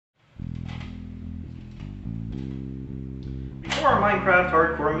Before our Minecraft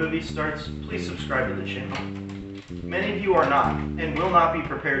hardcore movie starts, please subscribe to the channel. Many of you are not, and will not be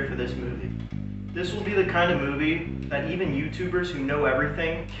prepared for this movie. This will be the kind of movie that even YouTubers who know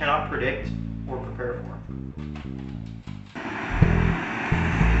everything cannot predict or prepare for.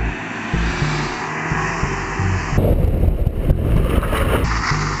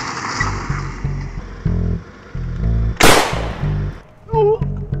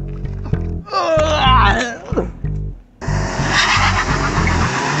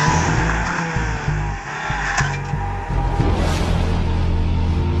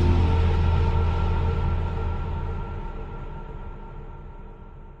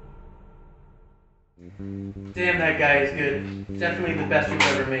 Damn, that guy is good. Definitely the best we've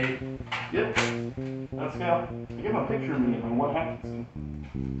ever made. Yep. That's Cal. Give him a picture of me and what happens.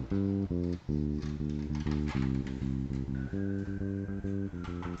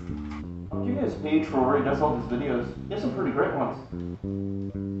 You guys page for where he does all his videos. He has some pretty great ones.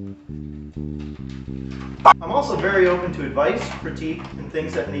 I'm also very open to advice, critique, and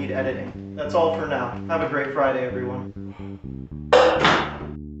things that need editing. That's all for now. Have a great Friday, everyone.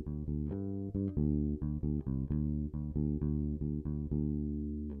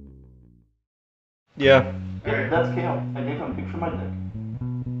 Yeah. Alright, that's Cael. I gave him a picture of my dick.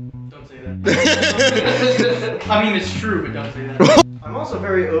 Don't say that. I mean, it's true, but don't say that. I'm also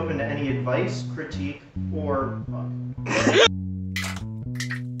very open to any advice, critique, or...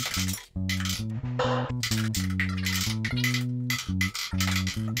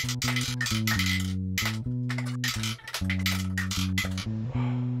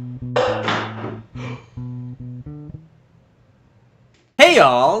 Hey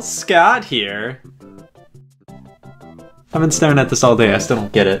y'all, Scott here. I've been staring at this all day, I still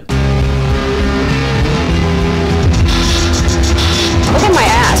don't get it. Look at my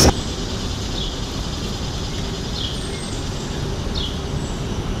ass.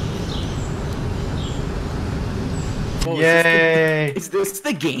 Yay! Is this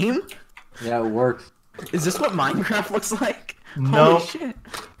the game? Yeah, it works. Is this what Minecraft looks like? No. Holy shit.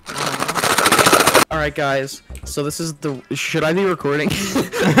 Alright guys, so this is the... Should I be recording?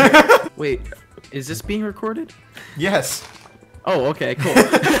 Wait, is this being recorded? Yes. Oh, okay, cool.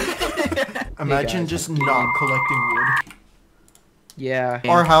 Imagine just not collecting wood. Yeah.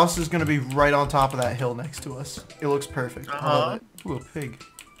 Our house is gonna be right on top of that hill next to us. It looks perfect. I love it. Ooh, a pig.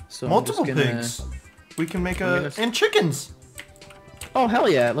 So Multiple I'm just gonna... pigs. We can make I'm a... gonna- And chickens! Oh, hell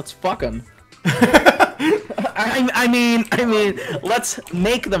yeah, let's fuck them. I mean, let's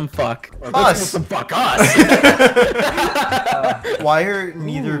make them fuck. Or Us. let's make them fuck us. Why are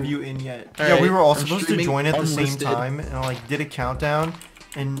neither of you in yet? All Yeah, we right, were all I'm supposed to streaming join at the same unlisted. time, and I like did a countdown,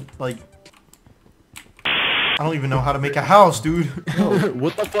 and like... I don't even know how to make a house, dude.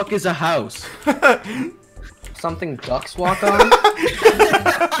 What the fuck is a house? Something ducks walk on?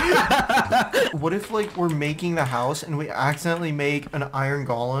 What if like we're making the house and we accidentally make an iron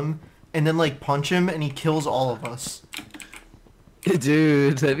golem and then like punch him and he kills all of us?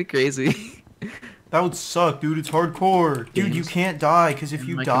 Dude, that'd be crazy. That would suck, dude. It's hardcore. Dude, you can't die, because if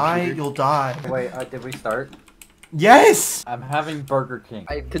you My die, computer. you'll die. Wait, did we start? Yes! I'm having Burger King.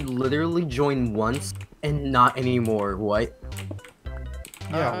 I could literally join once and not anymore. What?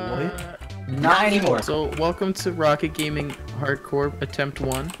 Yeah, what? Not anymore. So, welcome to Rockit Gaming Hardcore Attempt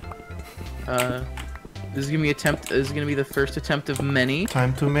 1. This is gonna be the first attempt of many.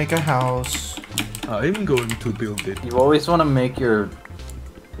 Time to make a house. I'm going to build it. You always want to make your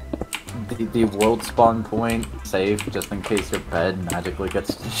the world spawn point safe, just in case your bed magically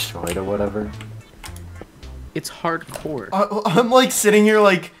gets destroyed or whatever. It's hardcore. I'm like sitting here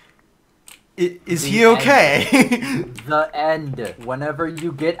like, is he okay? The end. Whenever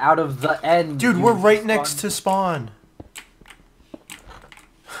you get out of the end. Dude, you we're right spawn- next to spawn.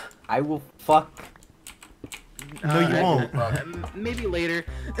 I will fuck. No, you won't. Maybe later.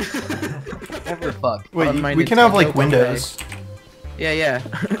 Never fuck. Wait, On my we can have like Nintendo one day. windows. Yeah, yeah.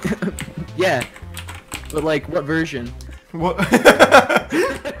 Yeah. But like, what version? What? I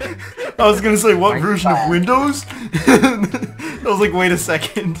was gonna say, what version of Windows? I was like, wait a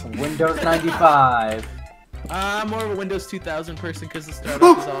second. Windows 95. I'm more of a Windows 2000 person because the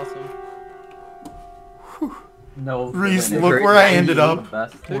startup is awesome. No. Reese, Windows look where I ended 90, up.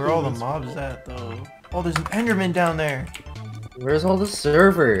 best. Where are all the mobs at, though? Oh, there's an Enderman down there. Where's all the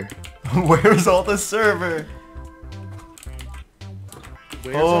server? Where's all the server?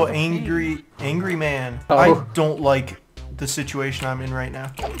 Where's Oh, all the angry man. Oh. I don't like the situation I'm in right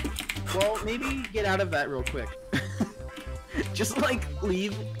now. Well, maybe get out of that real quick. Just like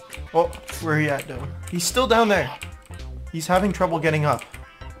leave. Oh, where he at, though? He's still down there. He's having trouble getting up.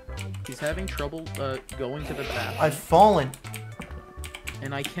 He's having trouble going to the bathroom. I've fallen.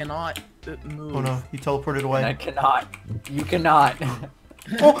 and I cannot move. Oh no, he teleported I away. cannot. You cannot.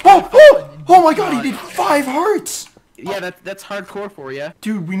 Oh my god, he did 5 hearts! Yeah, that's hardcore for you.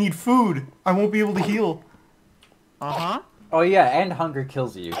 Dude, we need food. I won't be able to heal. Uh-huh. Oh yeah, and hunger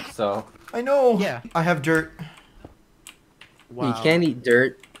kills you, so. I know. Yeah. I have dirt. Wow. You can't eat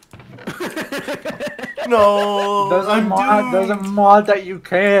dirt. No, There's a I'm mod. There's a doomed. mod that you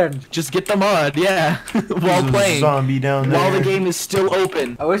can. Just get the mod, yeah. While There's a playing. zombie down there. While the game is still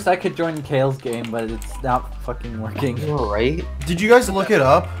open. I wish I could join Cael's game, but it's not fucking working. Alright. Did you guys look it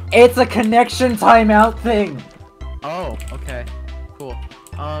up? It's a connection timeout thing. Oh, okay. Cool.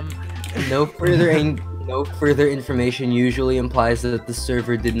 No further information usually implies that the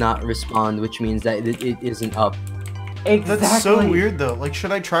server did not respond, which means that it isn't up. Exactly. That's so weird though. Like,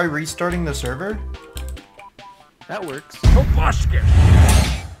 should I try restarting the server? That works. The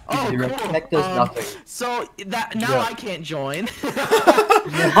Oh, direct cool. connect does nothing. So that now Yeah. I can't join.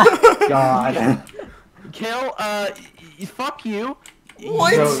 God. Cael, fuck you.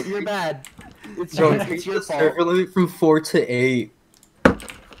 What? You're bad. It's So your, increase it's your the fault. server limit from 4 to 8. Yeah,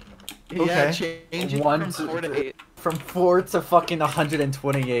 Okay. change it One from to- 4 to 8. From 4 to fucking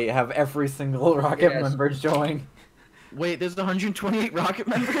 128, have every single Rocket Yes. member join. Wait, there's 128 Rocket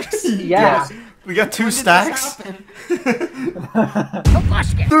members? Yeah. We got 2 When did this stacks. happen?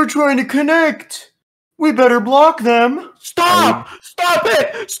 They're trying to connect. We better block them. Stop! Stop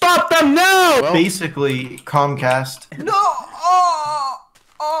it! Stop them now! Basically, Comcast. No.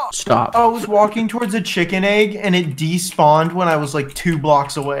 Stop. I was walking towards a chicken egg and it despawned when I was like 2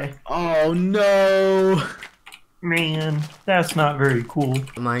 blocks away. Oh no! Man, that's not very cool.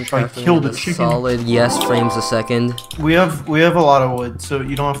 Minecraft killed with a a chicken. solid yes frames a second. We have a lot of wood, so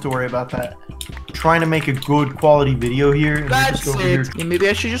you don't have to worry about that. Trying to make a good quality video here. And we just That's go over here. it. Yeah, maybe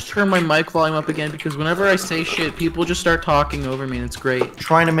I should just turn my mic volume up again because whenever I say shit, people just start talking over me and it's great.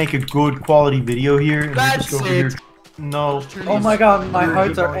 Trying to make a good quality video here. And we just That's go over here. it. No. Oh my god, my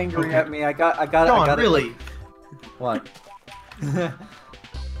hearts are angry at me. I got Come on, it. really? What?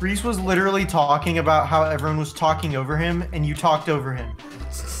 Reese was literally talking about how everyone was talking over him, and you talked over him.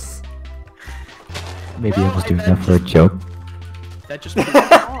 Maybe I was doing that for a joke. That just proves,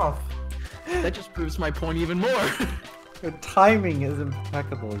 Off. that just proves my point even more. Your timing is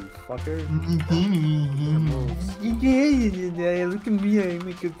impeccable, you fucker. Yeah, look at me, I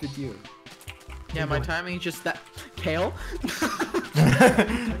make a video. Yeah, my timing is just that. Cael?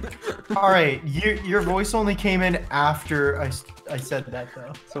 Alright, your voice only came in after I said that,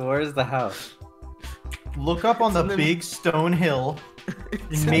 though. So where's the house? Look up on the in the- big stone hill,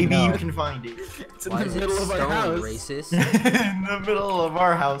 and maybe you can find it. It's in Why the is it middle of our stone, house. racist? In the middle of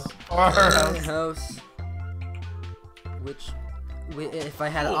our house. Our house. House. Which, if I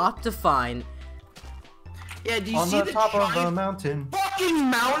had Optifine, Yeah, do you On see the top of the giant mountain. fucking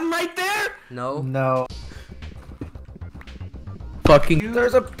mountain right there? no. No. Fucking.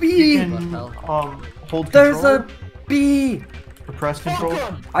 There's a You bee! can, What hold There's control, a bee! or press control.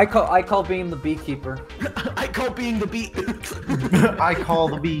 I call being the beekeeper. I call being the beat. I call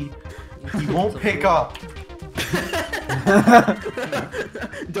the bee. He won't pick up.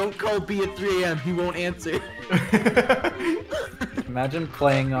 Don't call B at 3 AM, he won't answer. Imagine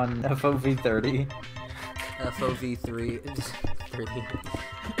playing on FOV 30. FOV 3. 30.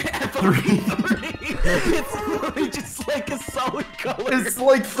 It's literally just like a solid color. It's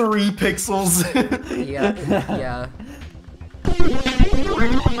like 3 pixels. Yeah, yeah.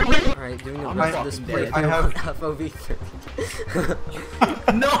 Alright, doing the rest of this playthrough I have- on FOV 30.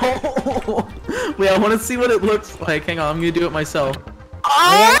 No! Wait, I want to see what it looks like. Hang on, I'm gonna do it myself.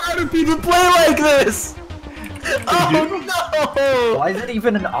 Oh, how do people play like this? Oh no! Why is it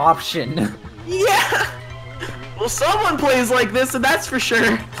even an option? Yeah! Well, someone plays like this, and that's for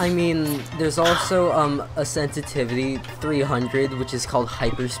sure. I mean, there's also a sensitivity 300, which is called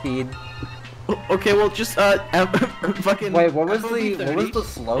hyperspeed. Okay, well, just fucking. Wait, what was FOV the 30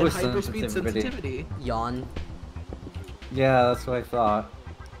 slowest and hyperspeed sensitivity? Yawn. Yeah, that's what I thought.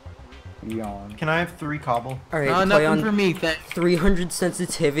 Yawn. Can I have 3 cobble? Alright, play nothing on for me. Thanks. 300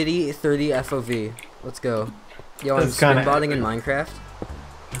 sensitivity, 30 FOV. Let's go. Yo, I'm That's kinda spinbotting in Minecraft.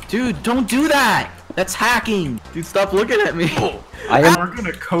 Dude, don't do that! That's hacking! Dude, stop looking at me! We're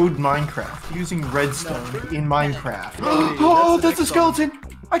gonna code Minecraft using redstone in Minecraft. Oh, that's a skeleton!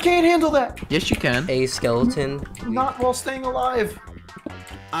 I can't handle that! Yes, you can. A skeleton. Not while staying alive.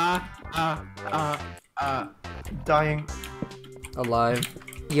 Dying. Alive.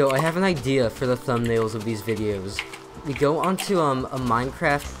 Yo, I have an idea for the thumbnails of these videos. We go onto a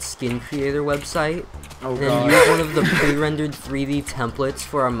Minecraft skin creator website, Oh and then use one of the pre-rendered 3D templates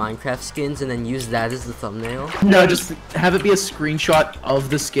for our Minecraft skins, and then use that as the thumbnail. No, just have it be a screenshot of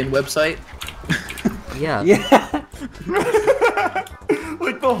the skin website. Yeah. Yeah.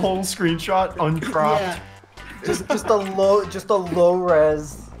 Like the whole screenshot uncropped. Yeah. just a low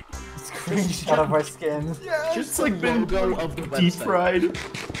res screenshot of our skins. Yeah, Just it's like the been logo of the deep website. fried.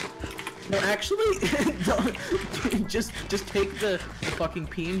 No, actually, just take the fucking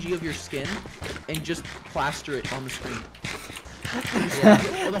PNG of your skin and just plaster it on the screen.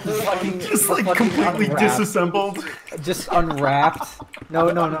 Just like completely disassembled. Just unwrapped. No,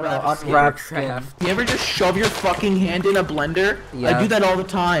 unwrapped skin. You ever just shove your fucking hand in a blender? Yeah. I do that all the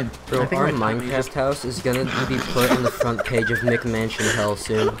time. Bro, I think our my tummy Minecraft house is gonna be put on the front page of McMansion Hell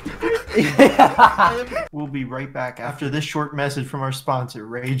soon. We'll be right back after this short message from our sponsor,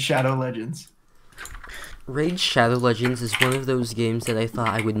 Raid Shadow Legends. Raid Shadow Legends is one of those games that I thought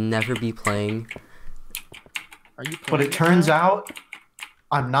I would never be playing. Are you But it turns out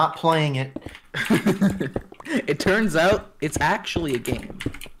I'm not playing it. It turns out it's actually a game.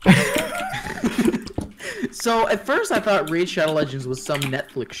 So at first I thought Raid Shadow Legends was some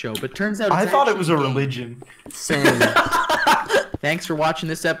Netflix show, but turns out I it's thought it actually was a game. religion. Same. Thanks for watching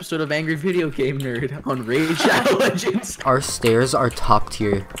this episode of Angry Video Game Nerd on Raid Shadow Legends. Our stairs are top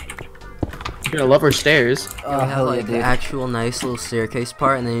tier. You're gonna love our stairs. We have like the actual nice little staircase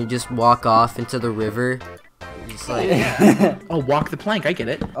part, and then you just walk off into the river. Just like Oh, walk the plank. I get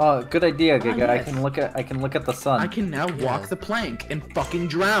it. Oh, good idea, Giga. yes. I can look at the sun. I can now walk the plank and fucking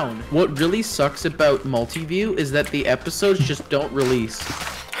drown. What really sucks about multi-view is that the episodes just don't release.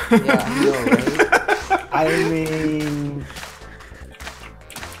 yeah, I know, right? I mean,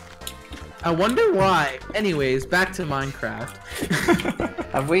 I wonder why. Anyways, back to Minecraft.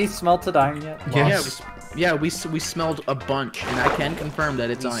 have we smelted iron yet? Yes. Yeah, we smelled a bunch, and I can confirm that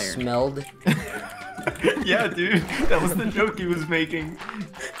it's You iron. smelled. Yeah, dude. That was the joke he was making.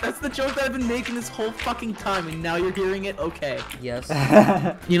 That's the joke that I've been making this whole fucking time, and now you're hearing it? Okay. Yes.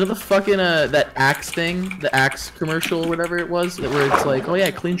 You know the fucking, that Axe thing? The Axe commercial or whatever it was? Where it's like, oh yeah,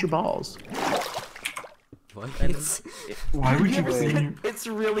 it cleans your balls. What? Why would you clean It's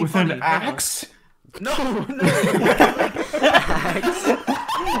really with funny. an axe? No,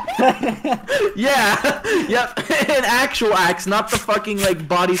 yeah, yep, an actual axe, not the fucking like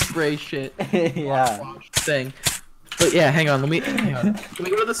body spray shit Yeah. thing. But yeah, hang on, hang on. Can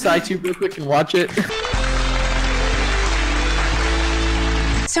we go to the side tube real quick and watch it?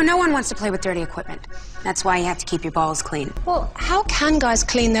 So no one wants to play with dirty equipment. That's why you have to keep your balls clean. Well, how can guys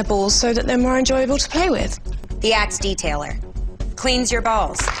clean their balls so that they're more enjoyable to play with? The Axe Detailer cleans your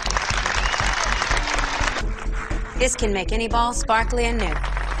balls. This can make any ball sparkly and new.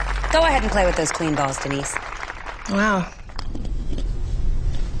 Go ahead and play with those clean balls, Denise. Wow.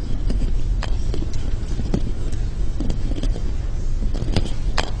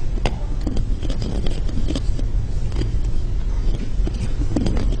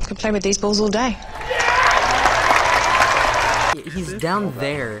 Could play with these balls all day. He's down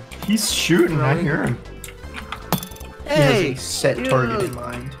there. He's shooting. I hear him. He has Hey, a set target in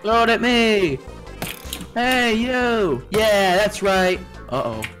mind. load at me. Hey, you. Yeah, that's right.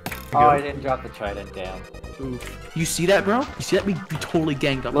 Uh-oh. Oh, I didn't drop the trident down. Oof. You see that, bro? You see that? We totally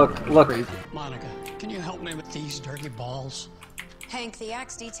ganged up. Look, on him. look. Crazy. Monica, can you help me with these dirty balls? Hank, the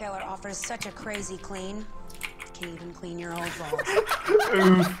Axe Detailer offers such a crazy clean. It can even clean your old balls.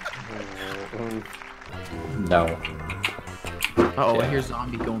 No. Uh-oh, I hear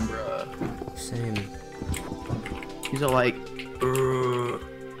zombie going, bruh. Same. He's all like, Bro.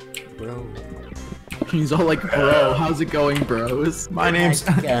 he's all like, bro, how's it going, bros? My name's.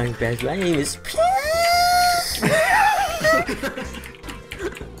 Going bad. My name is.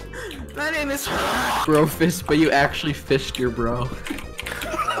 My name is Bro Fist, but you actually fished your bro.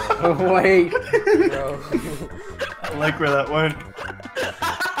 Oh, wait. Bro. I like where that went.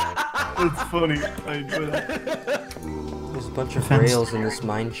 That's funny. I enjoy that. There's a bunch of rails in this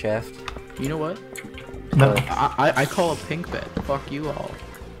mine shaft. You know what? No. I call a pink bed. Fuck you all.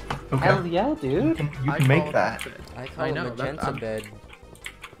 Okay. Hell yeah, dude. You I can call make a that. pink bed. I call I it know, magenta I'm- bed.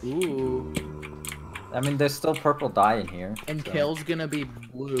 Ooh. I mean, there's still purple dye in here. And so. Cael's gonna be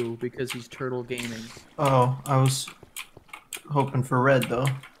blue because he's turtle gaming. Oh, I was hoping for red though.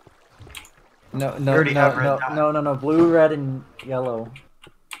 No, no, already no, have red no, dye. no, blue, red, and yellow.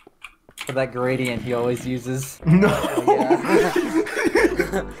 For that gradient he always uses. No.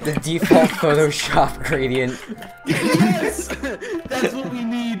 The default Photoshop gradient. Yes! That's what we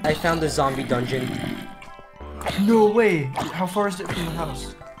need! I found a zombie dungeon. No way. How far is it from the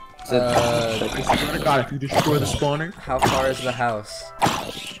house? I swear to God, if you destroy the spawner. How far is the house?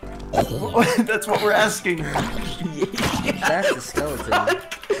 That's what we're asking. That's the skeleton.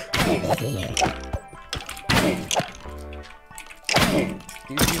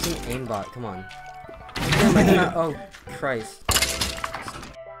 Dude's using aimbot, come on. Damn, I cannot- oh, Christ.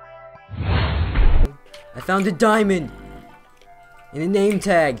 I found a diamond! And a name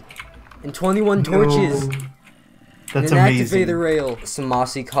tag! And 21 torches! That's and an amazing. activator rail! Some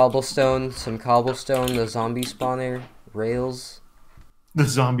mossy cobblestone, some cobblestone, the zombie spawner, rails. The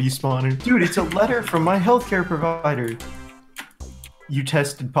zombie spawner. Dude, it's a letter from my healthcare provider. You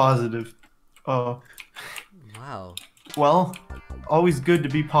tested positive. Oh. Wow. Well, always good to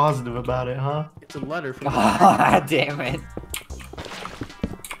be positive about it, huh? It's a letter from. Ah, damn it.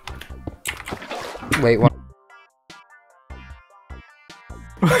 Wait, what?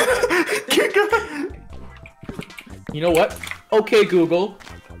 You know what? Okay, Google.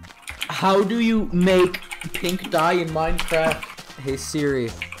 How do you make pink dye in Minecraft? Hey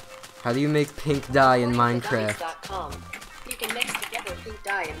Siri, how do you make pink dye in Minecraft? You can mix together pink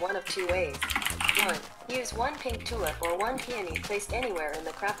dye in one of two ways. 1. Use one pink tulip or one peony placed anywhere in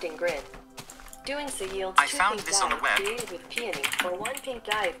the crafting grid. Doing so yields two pink dye created with peony or one pink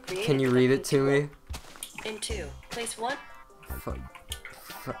dye created. Can you read it to me? In 2, place one.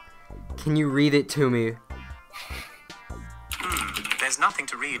 Can you read it to me? There's nothing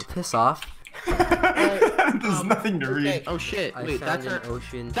to read. Piss off. There's nothing to read. Oh shit! I Wait, found that's an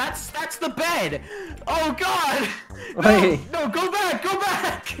ocean. That's the bed. Oh god! Wait. No, go back! Go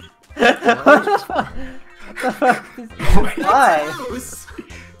back! Why?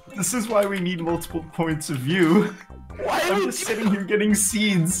 This is why we need multiple points of view. Why I'm just sitting here getting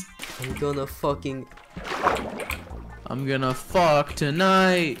seeds. I'm gonna fucking. I'm gonna fuck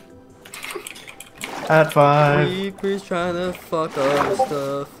tonight. At 5. Creepers trying to fuck our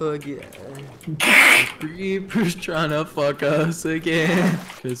stuff again. Creepers trying to fuck us again.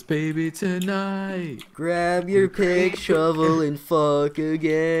 Cause baby tonight. Grab your pick shovel and fuck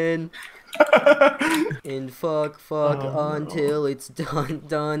again. And fuck until it's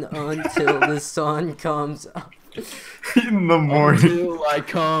done until the sun comes up. In the morning. Until I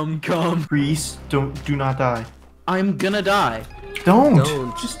come. Reese, do not die. I'm gonna die. Don't.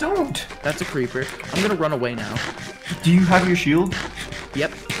 Just don't. That's a creeper. I'm gonna run away now. Do you have your shield?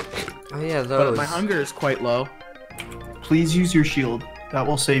 Yep. Oh yeah, But those. my hunger is quite low. Please use your shield. That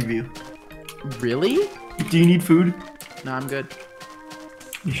will save you. Really? Do you need food? No, I'm good.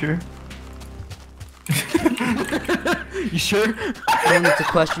 You sure? You sure? You don't need to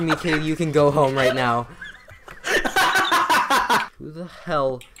question me, Kay. You can go home right now. Who the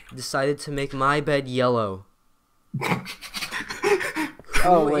hell decided to make my bed yellow?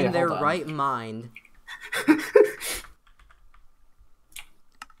 Oh, Who wait, in their hold on. right mind?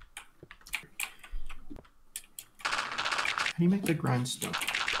 How do you make the grindstone?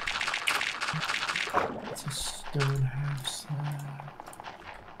 It's a stone half slab.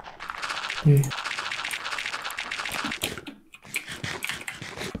 Yeah.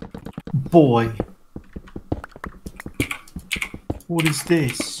 Boy. What is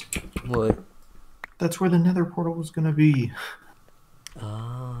this? What? That's where the nether portal was gonna be.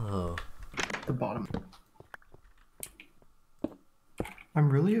 Oh. The bottom. I'm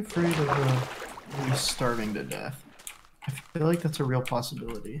really afraid of Reese starving to death. I feel like that's a real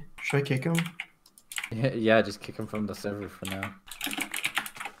possibility. Should I kick him? Yeah, just kick him from the server for now.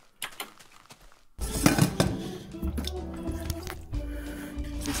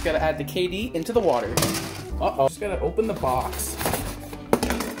 Just gotta add the KD into the water. Uh-oh. Just gotta open the box.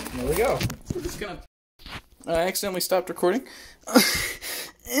 There we go. We're just gonna... I accidentally stopped recording. I'm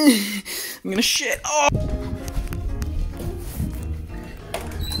gonna shit. Oh!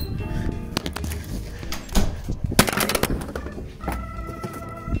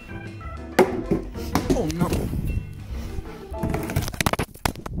 Oh no.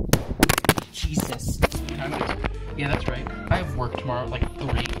 Jesus. Yeah, that's right. I have work tomorrow at like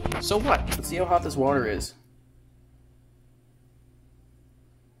 3. So what? Let's see how hot this water is.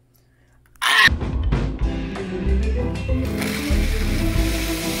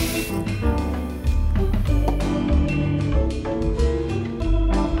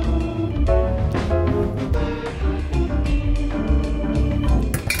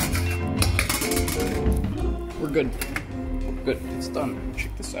 We're good. Good. It's done.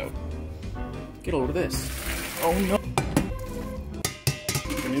 Check this out. Get a load of this. Oh no.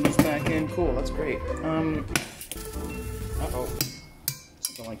 The noodles back in. Cool. That's great. Uh-oh.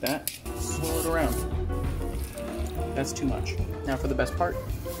 Something like that. Swirl it around. That's too much. Now for the best part.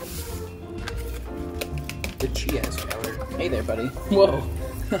 The Chiaz powder. Hey there, buddy. Whoa.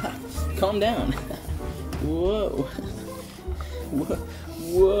 Calm down. Whoa.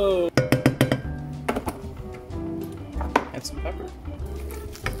 Whoa. Add some pepper.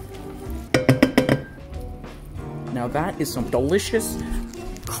 Now that is some delicious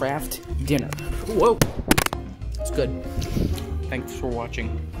craft dinner. Whoa. It's good. Thanks for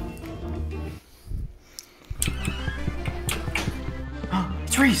watching.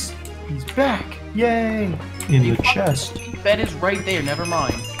 It's Reese! He's back! Yay! In the chest. Bed is right there, never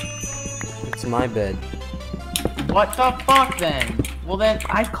mind. It's my bed. What the fuck then? Well then,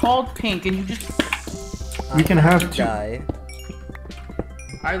 I called Pink and you just... We can have two. Die.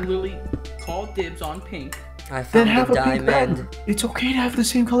 I literally called dibs on Pink. I Then found have the a pink diamond. bed. It's okay to have the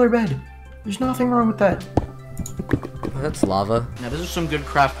same color bed. There's nothing wrong with that. Oh, that's lava. Now this is some good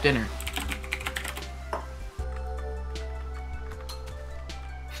craft dinner.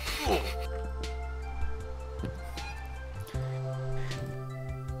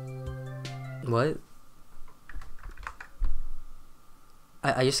 What?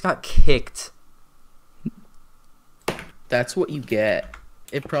 I just got kicked. That's what you get.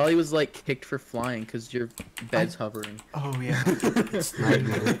 It probably was like kicked for flying because your bed's hovering. Oh yeah. It's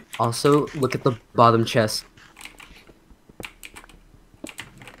nightmare. Also, look at the bottom chest.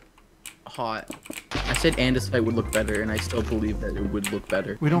 Hot. I said andesite would look better, and I still believe that it would look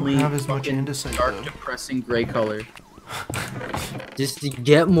better. We don't Only have as much fucking andesite, dark, though. depressing gray color. Just to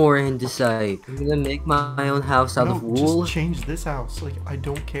get more andesite. I'm gonna make my own house out of wool. Just change this house. Like, I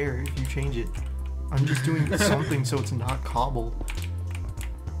don't care if you change it. I'm just doing something so it's not cobble.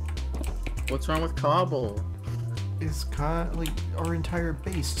 What's wrong with cobble? It's kind of like our entire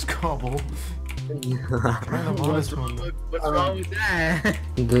base is cobble. Kind of honest one. What's wrong with that?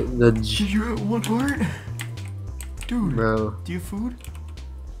 Did you at one part? Dude, Bro. do you have food?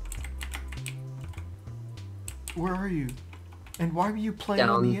 Where are you? And why were you playing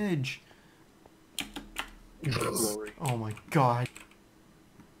on the edge? Oh my god.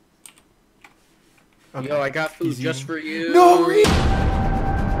 Okay. Yo, I got food just for you. No!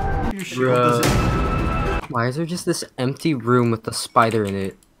 Your shield Bro. doesn't... Why is there just this empty room with a spider in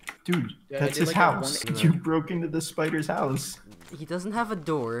it? Dude, Yeah, that's his house. You broke into the spider's house. He doesn't have a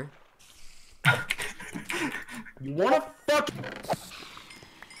door. You wanna fuck?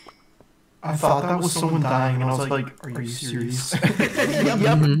 I thought that was someone dying, and I was like, are you serious?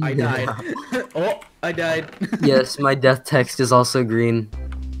 Yep, I died. Oh, I died. Yes, my death text is also green.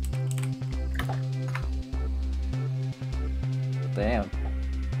 Damn.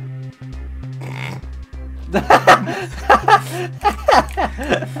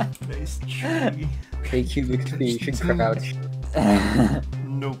 Nice tree. KQ expiation crouch.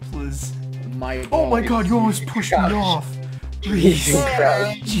 No, please. My Oh my god, you almost pushed me off.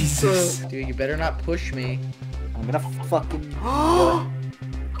 Jesus. Dude, you better not push me. I'm gonna fucking...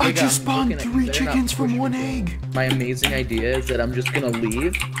 I just spawned 3 chickens from 1 egg. My amazing idea is that I'm just gonna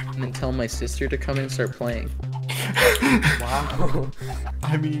leave and then tell my sister to come in and start playing. Wow.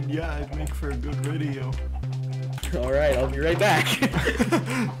 I mean, yeah, it'd make for a good video. Alright, I'll be right back.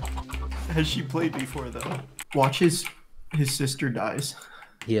 Has she played before, though? Watch his sister dies.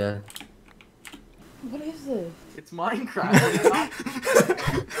 Yeah. What is this? It's Minecraft.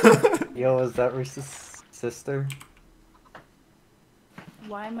 Yo, is that Reese's sister?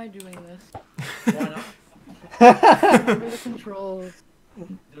 Why am I doing this? Why not? Remember the controls.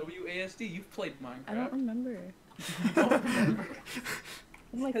 WASD, you've played Minecraft. I don't remember. You don't remember?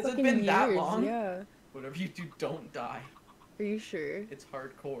 Like Has it fucking been that years, long? Yeah. Whatever you do, don't die. Are you sure? It's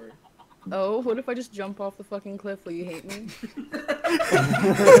hardcore. Oh, what if I just jump off the fucking cliff? Will you hate me?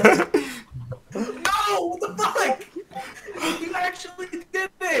 No! What the fuck? You actually did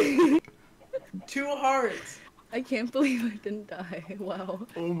it! 2 hearts. I can't believe I didn't die. Wow.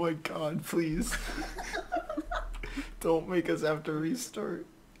 Oh my god, please. Don't make us have to restart.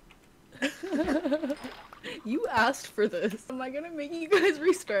 You asked for this. Am I gonna make you guys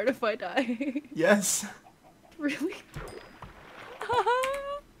restart if I die? Yes. Really?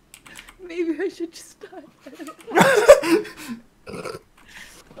 Maybe I should just die.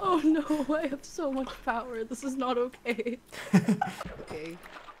 Oh no, I have so much power. This is not okay. Okay.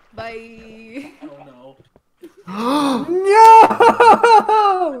 Bye. Oh no.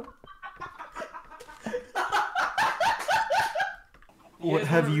 No! What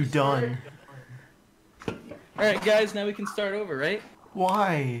have you done? Alright guys, now we can start over, right?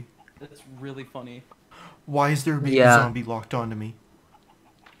 Why? That's really funny. Why is there a baby Yeah. zombie locked onto me?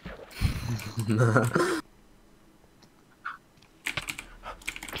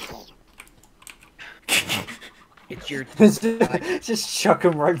 It's your Just chuck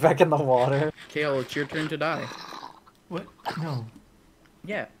him right back in the water. Cael, it's your turn to die. What? No.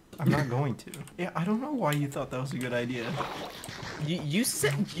 Yeah. I'm not going to. Yeah, I don't know why you thought that was a good idea. You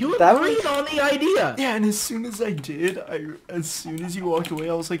said you agreed on the idea. Yeah, and as soon as I did, as soon as you walked away,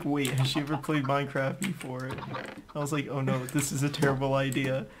 I was like, wait, has she ever played Minecraft before? I was like, oh no, this is a terrible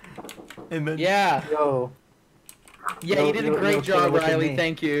idea. And then yeah, Yo. yeah, you did a great job, Riley.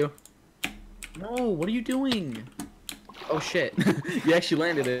 Thank you. No, what are you doing? Oh shit, you actually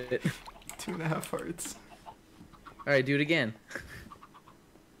landed it. 2.5 hearts. All right, do it again.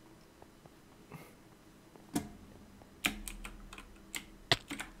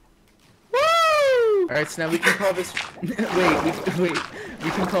 Alright, so now we can call this wait,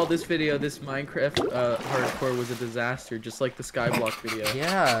 we can call this video this Minecraft hardcore was a disaster, just like the Skyblock video.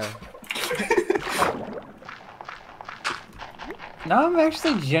 Yeah. Now I'm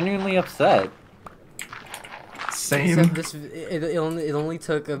actually genuinely upset. Same. Except it only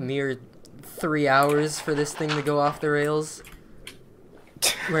took a mere 3 hours for this thing to go off the rails.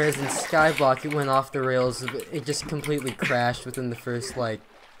 Whereas in Skyblock it went off the rails, it just completely crashed within the first like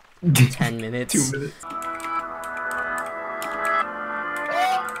 10 minutes. 2 minutes.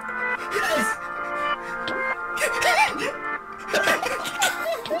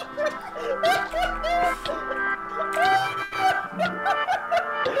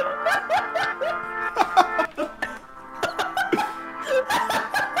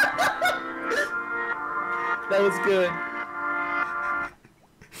 That was good.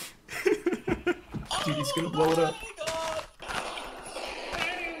 Dude, he's gonna blow it up.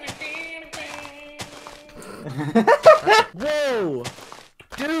 Whoa!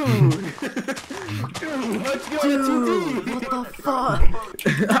 Dude! Dude, let's go Dude, what the fuck?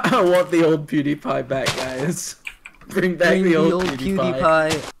 I want the old PewDiePie back, guys. Bring back the old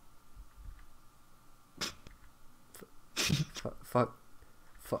PewDiePie. Fuck.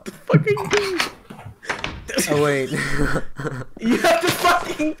 Fucking dude. Oh wait. You have to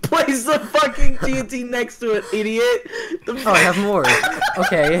fucking place the fucking TNT next to it, idiot! Oh, I have more.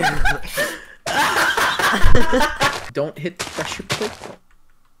 Okay. Don't hit the pressure plate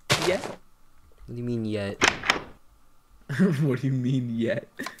yet. What do you mean yet? What do you mean yet?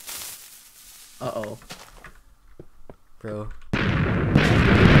 Uh-oh. Bro.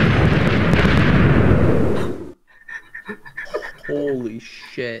 Holy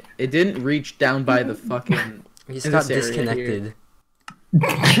shit. It didn't reach down by the fucking... You just got disconnected.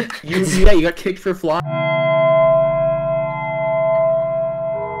 Yeah, you got kicked for flying.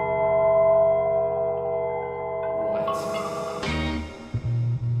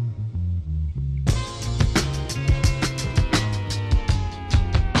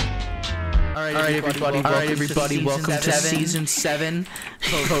 Alright everybody, welcome to season 7 of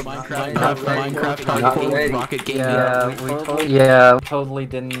Minecraft Hardcore Rocket Gaming. Yeah, we totally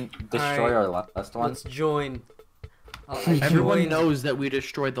didn't destroy our last one. Let's join. Everyone knows that we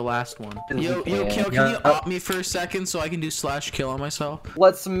destroyed the last one. Yo, Cael, can you op me for a second so I can do /kill on myself?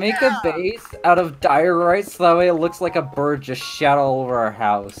 Let's make a base out of diorite so that way it looks like a bird just shot all over our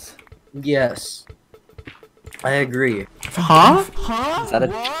house. Yes. I agree. Huh?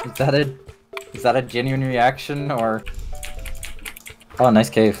 Is that a genuine reaction or? Oh, nice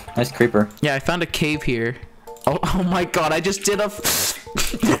cave, nice creeper. Yeah, I found a cave here. Oh my god, I just did a.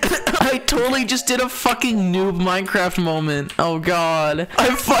 I totally just did a fucking noob Minecraft moment. Oh god,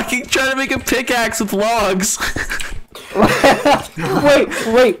 I'm fucking trying to make a pickaxe with logs.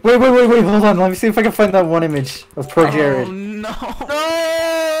 wait, hold on. Let me see if I can find that one image of Pro Jared. Oh no!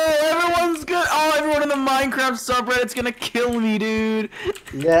 Everyone's good. Oh, everyone in the Minecraft subreddit's gonna kill me, dude.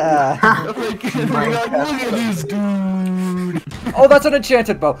 Yeah. Like, look at this dude. Oh, that's an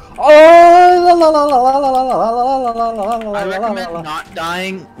enchanted bow. Oh, I recommend not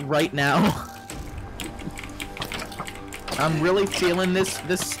dying right now. I'm really feeling this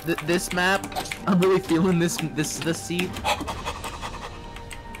map. I'm really feeling this seed.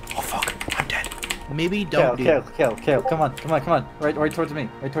 Oh fuck, I'm dead. Maybe don't do. Cael, come on. Right towards me.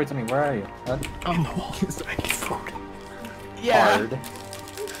 Where are you? In the wall. I need food. Yeah. Hard.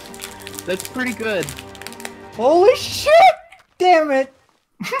 That's pretty good. Holy shit! Damn it!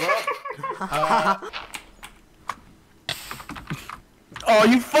 Oh,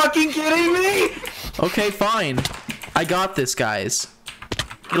 you fucking kidding me? Okay, fine. I got this, guys.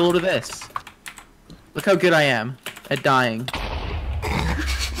 Get a load of this. Look how good I am at dying.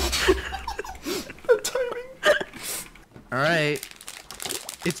 Alright.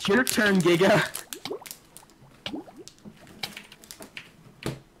 It's your turn, Giga.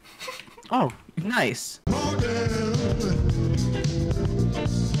 Oh, nice.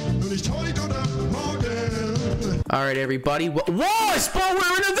 Alright, everybody. Whoa! I spawned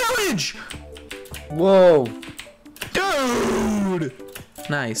we're in a village! Whoa. Dude!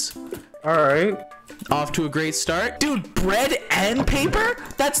 Nice. Alright. Off to a great start. Dude, bread and paper?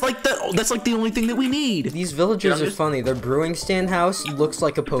 That's like the only thing that we need. These villagers are funny. Their brewing stand house looks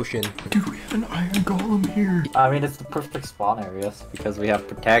like a potion. Dude, we have an iron golem here. I mean, it's the perfect spawn area because we have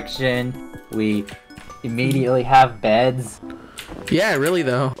protection. We immediately have beds. Yeah, really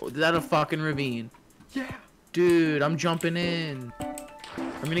though. Is that a fucking ravine? Yeah. Dude, I'm jumping in.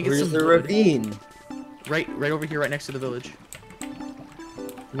 I'm gonna get Where's some the wood. ravine? Right over here, right next to the village.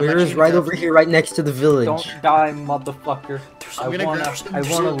 Where is right over here, right next to the village? Don't die, motherfucker. I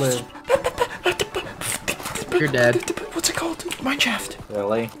wanna live. You're dead. What's it called? Mineshaft.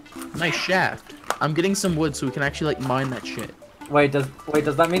 Really? Nice shaft. I'm getting some wood so we can actually like mine that shit. Wait, does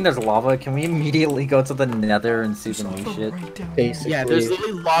that mean there's lava? Can we immediately go to the nether and see the new shit? Basically. Yeah, there's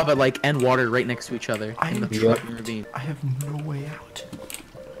literally lava like and water right next to each other in the fucking ravine. I have no way out.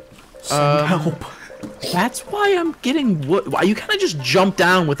 Send help. That's why I'm getting wood. Why you kind of just jump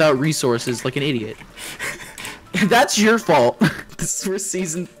down without resources like an idiot? That's your fault. This is where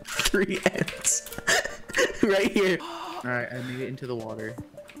season 3 ends. Right here. All right, I made it into the water.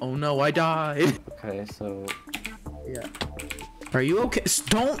 Oh no, I died. Okay, so yeah. Are you okay?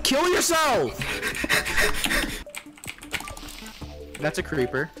 Don't kill yourself! That's a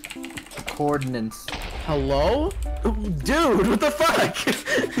creeper. Coordinates. Hello? Dude, what the fuck?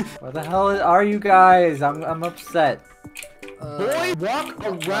 Where the hell are you guys? I'm upset. Boy, walk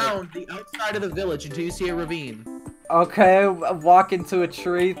around the outside of the village until you see a ravine. Okay, walk into a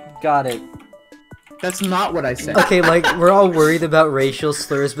tree. Got it. That's not what I said. Okay, like, we're all worried about racial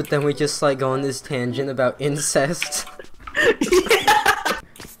slurs, but then we just, like, go on this tangent about incest.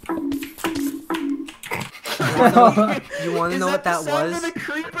 You wanna know what that was? Is that the sound for the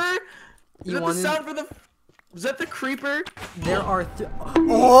creeper? Is that the sound for the... Was that the creeper? There are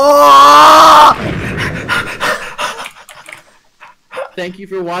Oh! Thank you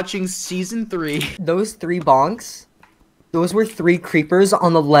for watching season 3. Those 3 bonks, those were 3 creepers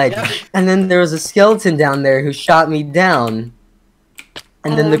on the ledge. Yep. And then there was a skeleton down there who shot me down.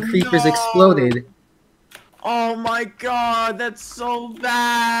 And then the creepers exploded. Oh my god, that's so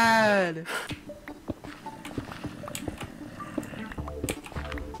bad!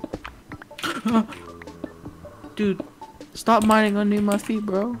 Dude, stop mining underneath my feet,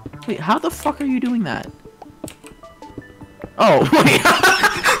 bro. Wait, how the fuck are you doing that? Oh, wait.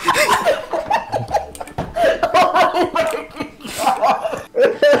 Oh my god.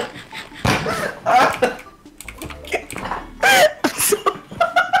 I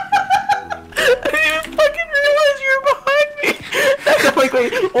didn't even fucking realize you were behind me. I'm like,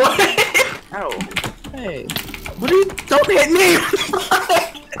 wait, what? Ow. Hey, what are you? Don't hit me.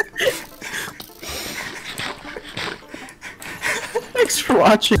 Thanks for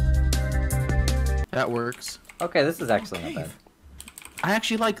watching. That works. Okay, this is actually not bad. I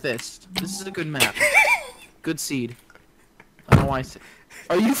actually like this. This is a good map. Good seed. I don't know why I said.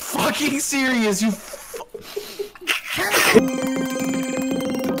 Are you fucking serious? You.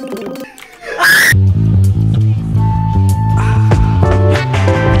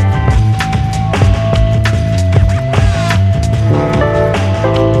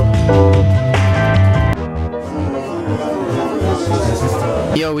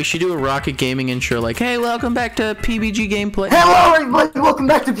 Yo, we should do a Rockit Gaming intro like, hey, welcome back to PBG Gameplay. Hello everybody, welcome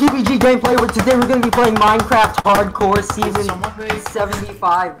back to PBG Gameplay, where today we're going to be playing Minecraft Hardcore Season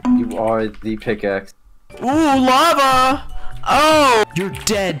 75. You are the pickaxe. Ooh, lava! Oh! You're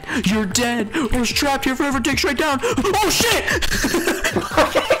dead! You're dead! We're trapped here forever, dig straight down! Oh shit!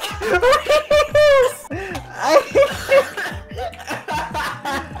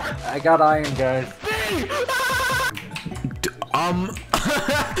 I got iron, guys. Oh,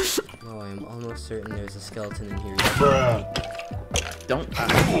 I'm almost certain there's a skeleton in here. Don't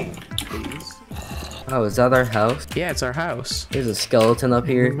die, please. Oh, is that our house? Yeah, it's our house. There's a skeleton up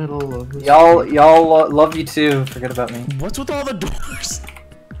here. Y'all love you too. Forget about me. What's with all the doors?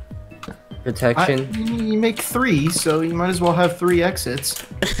 Protection. You make 3, so you might as well have 3 exits.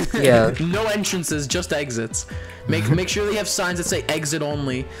 Yeah. No entrances, just exits. Make sure they have signs that say exit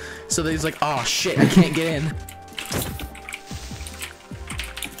only, so that he's like, oh shit, I can't get in.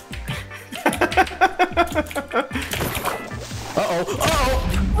 Uh-oh.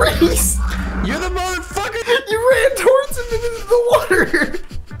 Uh-oh! Reece! You're the motherfucker! You ran towards him into the water!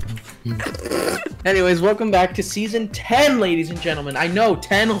 Anyways, welcome back to Season 10, ladies and gentlemen. I know,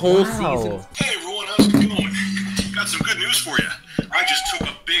 10 whole seasons. Hey everyone, how's it going? Got some good news for you. I just took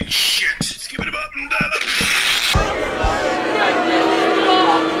a big shit. Skip it up and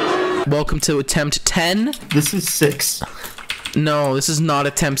Welcome to attempt 10. This is 6. No, this is not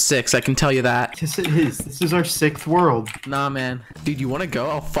attempt 6, I can tell you that. Yes, it is. This is our 6th world. Nah, man. Dude, you wanna go?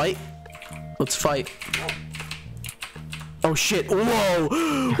 I'll fight. Let's fight. Oh shit. Whoa!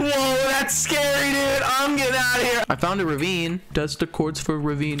 Whoa, that's scary, dude! I'm getting out of here! I found a ravine. Does the chords for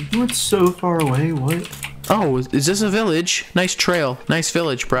ravine. You went so far away, what? Oh, is this a village? Nice trail. Nice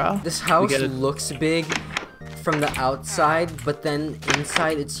village, bro. This house looks big from the outside, but then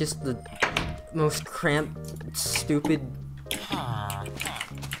inside it's just the most cramped, stupid. I'm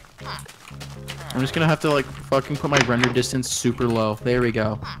just gonna have to like fucking put my render distance super low. There we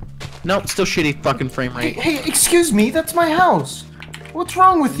go. Nope, still shitty fucking frame rate. Hey, excuse me, that's my house. What's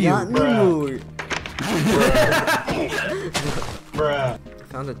wrong with you? Not anymore. Bruh. I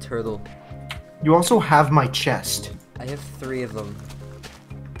found a turtle. You also have my chest. I have 3 of them.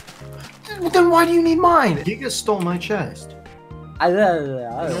 Then why do you need mine? Giga stole my chest.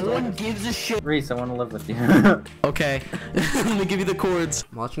 No one gives a shit. Reese, I want to live with you. Okay. Let me give you the chords.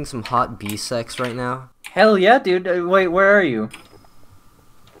 I'm watching some hot B-sex right now. Hell yeah, dude. Wait, where are you?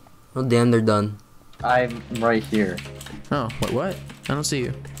 Oh damn, they're done. I'm right here. Oh, what? I don't see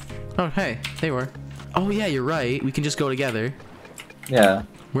you. Oh, hey, they were. Oh yeah, you're right. We can just go together. Yeah.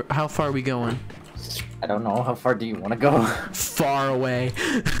 How far are we going? I don't know. How far do you want to go? Far away.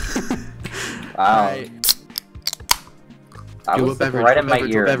 Wow. Right. That was like right in my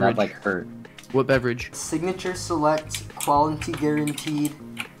ear and that like hurt. What beverage? Signature Select, quality guaranteed,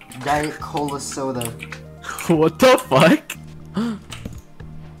 Diet Cola Soda. What the fuck?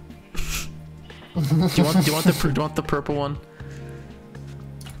 do you want the purple one?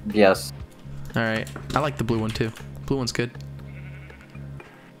 Yes. All right. I like the blue one too. Blue one's good.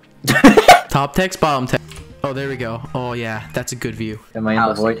 Top text, bottom text. Oh, there we go. Oh yeah, that's a good view. Am I in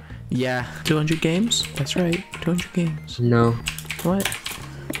the void? Yeah. 200 games? That's right. 200 games. No. What?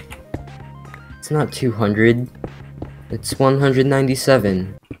 It's not 200. It's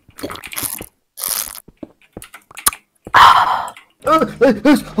 197.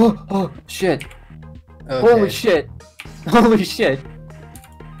 Oh shit. Okay. Holy shit. Holy shit.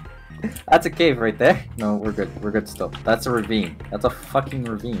 That's a cave right there. No, we're good. We're good still. That's a ravine. That's a fucking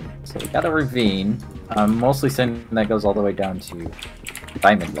ravine. So we got a ravine. I'm mostly saying that goes all the way down to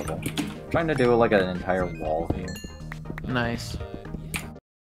diamond level. I'm trying to do like an entire wall here. Nice.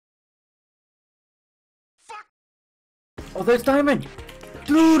 Oh, there's diamond!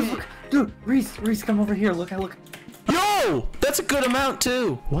 Dude! Look, dude! Reese, come over here. Look. Yo! That's a good amount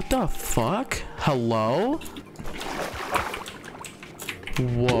too. What the fuck? Hello?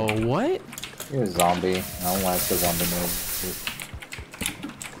 Whoa, what? You're a zombie. I don't like the zombie noise.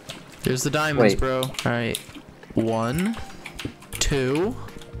 There's the diamonds, Wait. bro. Alright. 1, 2,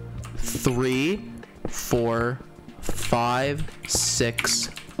 3, 4, 5, 6,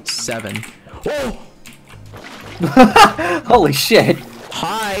 7. Oh! Holy shit!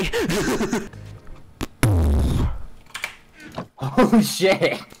 Hi! Holy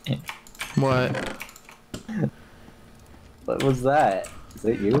shit! What? What was that? Is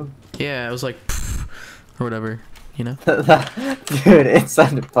it you? Yeah, it was like, or whatever, you know? Dude, it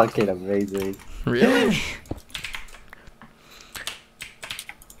sounded fucking amazing. Really?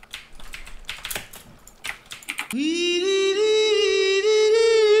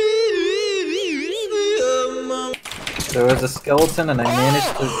 There was a skeleton and I managed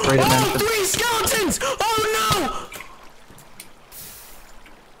to create a dimension. 3 skeletons! Oh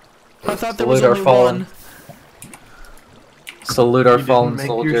no! I thought there was Salute our only fallen. one. Salute our You fallen didn't make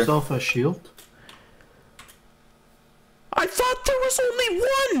soldier. yourself a shield? I thought there was only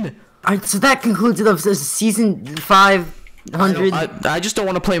one! Alright, so that concludes the season 500. I just don't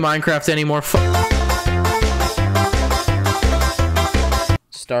want to play Minecraft anymore.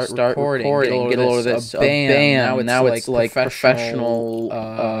 Start recording. Get a load of this. Bam. Now it's like professional.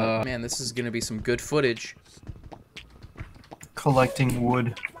 Man, this is gonna be some good footage. Collecting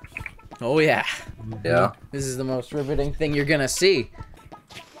wood. Oh yeah. Yeah. This is the most riveting thing you're gonna see.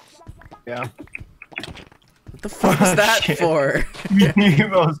 Yeah. What the fuck is that for? I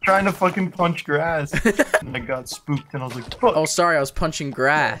was trying to fucking punch grass. And I got spooked and I was like, fuck. Oh, sorry, I was punching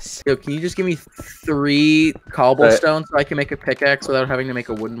grass. Yo, can you just give me 3 cobblestones so I can make a pickaxe without having to make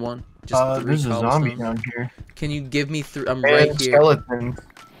a wooden one? Just 3 there's a zombie cobblestones. down here. Can you give me 3? I'm And right here. skeleton.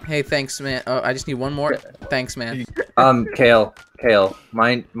 Hey, thanks, man. Oh, I just need one more. Thanks, man. Cael,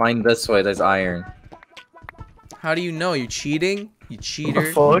 mine this way, there's iron. How do you know? You cheating? You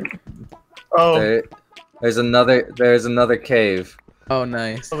cheater. What the fuck? Oh. There's another cave. Oh,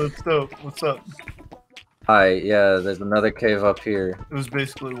 nice. Oh, what's up? What's up? Hi, yeah, there's another cave up here. It was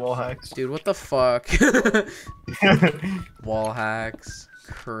basically wall hacks. Dude, what the fuck? Wall hacks.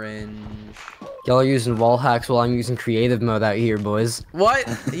 Cringe. Y'all are using wall hacks while I'm using creative mode out here, boys. What?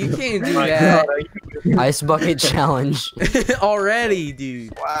 You can't do that. Ice bucket challenge. Already,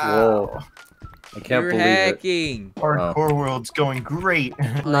 dude. Wow. I can't You're believe hacking. Hardcore world's going great.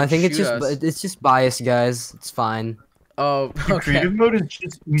 No, I think Shoot it's just bias, guys. It's fine. Oh, okay. Creative mode is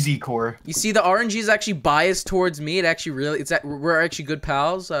just easy core. You see, the RNG is actually biased towards me. It actually really, we're actually good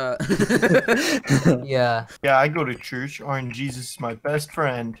pals. Yeah. Yeah, I go to church. RNG's is my best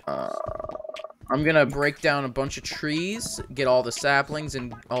friend. I'm gonna break down a bunch of trees, get all the saplings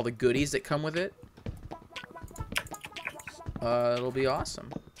and all the goodies that come with it. It'll be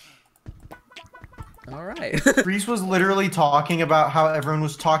awesome. All right. Reese was literally talking about how everyone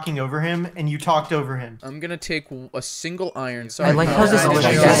was talking over him, and you talked over him. I'm gonna take a single iron. Sorry. I like how this.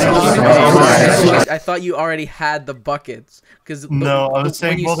 I thought you already had the buckets, because no, I was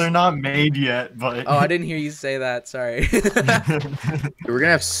saying, well, they're not made yet, but. Oh, I didn't hear you say that. Sorry. We're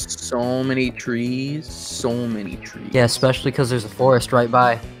gonna have so many trees, so many trees. Yeah, especially because there's a forest right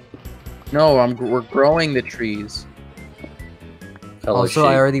by. No, we're growing the trees. Also,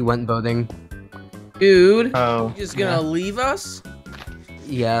 I already went boating. Dude, oh, you just gonna leave us?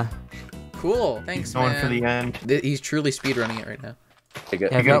 Yeah. Cool. Thanks, He's going man. for the end. He's truly speedrunning it right now.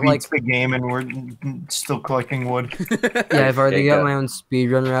 I've got like the game, and we're still collecting wood. Yeah, I've already got my own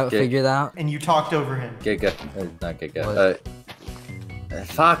speedrun route figured out. And you talked over him. Giga, not Giga.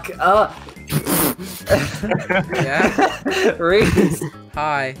 Fuck. Yeah. Reese.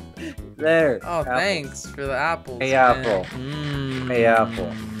 Hi. There. Oh, thanks for the apples. Hey, apple. Hey,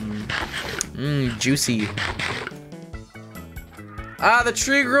 apple. Juicy. Ah, the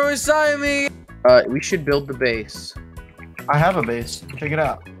tree grew inside me! We should build the base. I have a base. Check it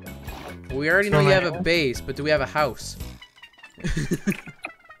out. We already know you have a base, but do we have a house?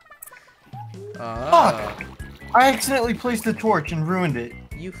 Fuck! I accidentally placed a torch and ruined it.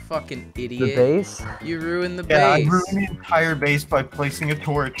 You fucking idiot. The base? You ruined the Yeah, base. I ruined the entire base by placing a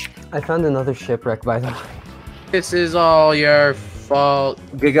torch. I found another shipwreck, by the way. This is all your fault.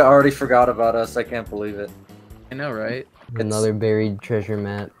 Giga already forgot about us. I can't believe it. I know, right? Another buried treasure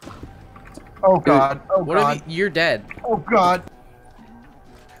map. Oh god. Oh what god. If you're dead? Oh god.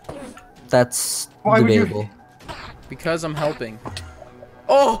 That's Why would you- debatable. Because I'm helping.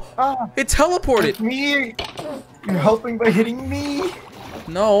 Oh! It teleported! Me! You're helping by hitting me!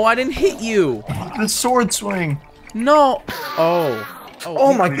 No, I didn't hit you! The sword swing! No! Oh.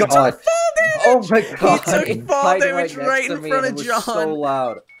 Oh my god! Oh my god! He took fall damage right in front of John. So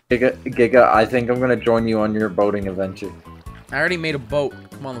loud. Giga, I think I'm gonna join you on your boating adventure. I already made a boat.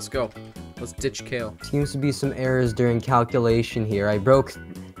 Come on, let's go. Let's ditch Cael. Seems to be some errors during calculation here.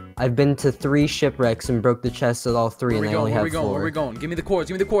 I've been to 3 shipwrecks and broke the chest at all 3, and I only have 4. Where we going? Give me the cords.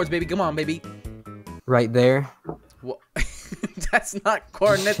 Give me the cords, baby. Come on, baby. Right there. What? That's not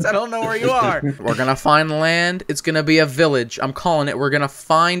coordinates. I don't know where you are. We're gonna find land. It's gonna be a village. I'm calling it. We're gonna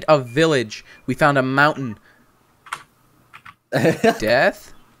find a village. We found a mountain.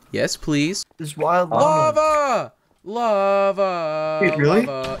 Death? Yes, please. There's wild lava. Lava. Wait, really?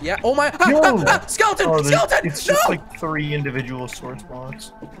 Lava. Yeah. Oh my. Skeleton. Oh, Skeleton. It's just like 3 individual source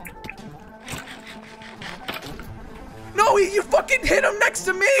blocks. No, you fucking hit him next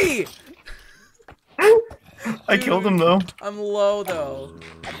to me. I killed him though. I'm low though.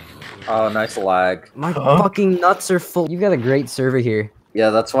 Oh, nice lag. My fucking nuts are full. You got a great server here.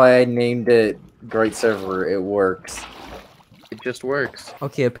 Yeah, that's why I named it Great Server. It works. It just works.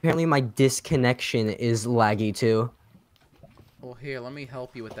 Okay, apparently my disconnection is laggy too. Well, here, let me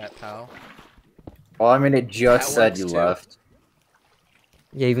help you with that, pal. Well, I mean, it just That said works you too. left.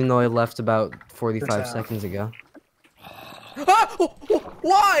 Yeah, even though I left about 45 seconds ago. Ah!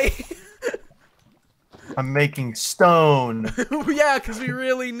 Why? I'm making stone. Yeah, because we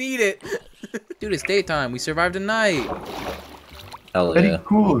really need it. Dude, it's daytime. We survived a night. Hell Pretty yeah.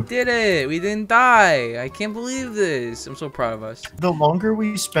 cool. We did it. We didn't die. I can't believe this. I'm so proud of us. The longer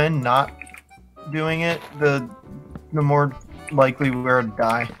we spend not doing it, the more likely we're to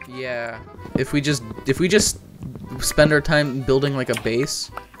die. Yeah. If we just spend our time building like a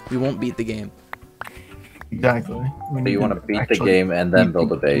base, we won't beat the game. Exactly. So you want to beat the game and then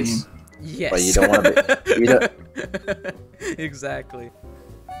build a base. Yes. But you don't want to be... Exactly.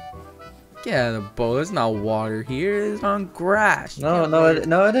 Yeah, the boat. There's not water here. It's on grass. No,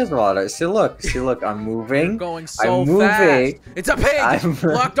 it is water. See, look, I'm moving. You're going so I'm moving. fast. It's a pig. I'm-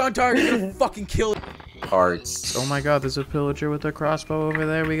 Locked on target. You're gonna fucking kill it. Parts. Oh my god, there's a pillager with a crossbow over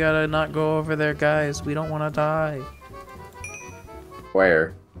there. We gotta not go over there, guys. We don't want to die.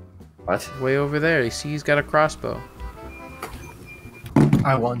 Where? What? Way over there. You see, he's got a crossbow.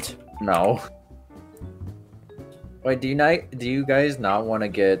 I want. No. Wait, do you guys not want to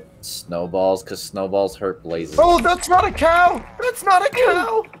get snowballs? Cause snowballs hurt blazes. Oh, that's not a cow! That's not a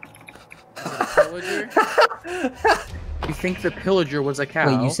cow! Pillager? You think the pillager was a cow?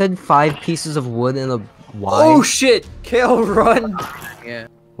 Wait, you said 5 pieces of wood in a why? Oh shit! Cael, run! Yeah.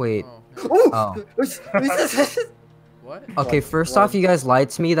 Wait. Oh. What? Okay, first off, you guys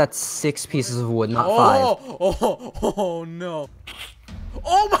lied to me. That's 6 pieces of wood, not 5. Oh no.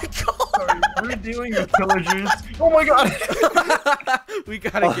 Oh my god! Sorry, we're dealing with pillagers. Oh my god! We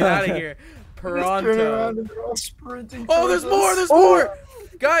gotta get out of here. Turn around Pronto. and they're all sprinting. Oh, there's towards more! us. There's Oh! more!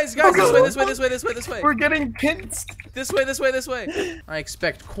 Guys, this way. We're getting pinched. This way. I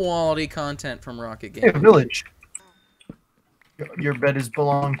expect quality content from Rocket Hey, Gaming. village. Your bed is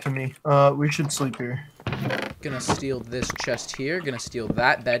belong to me. We should sleep here. Gonna steal this chest here. Gonna steal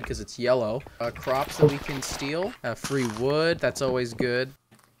that bed because it's yellow. Crops that we can steal. Free wood. That's always good.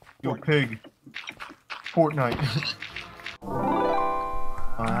 Yo, pig. Fortnite.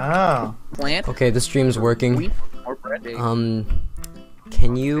 Wow. Plant. Okay, the stream's working. Wheat. More bread.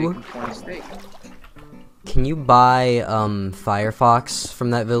 Can you Steak. can you buy Firefox from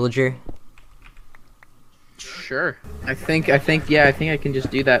that villager? Sure. I think I can just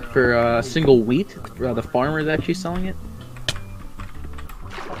do that for single wheat. The farmer is actually selling it.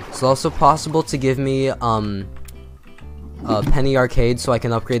 It's also possible to give me a penny arcade so I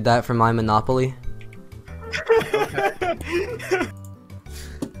can upgrade that for my Monopoly.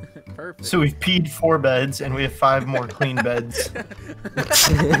 Perfect. So we've peed 4 beds and we have 5 more clean beds.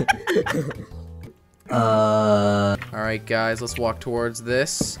 Alright guys, let's walk towards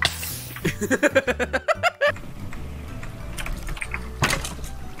this.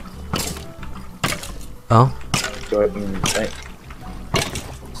 Oh? Go ahead and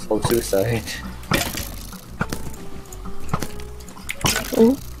slow suicide.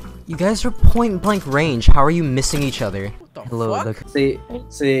 You guys are point blank range. How are you missing each other? Hello. fuck? See,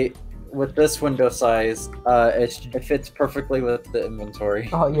 with this window size, it fits perfectly with the inventory.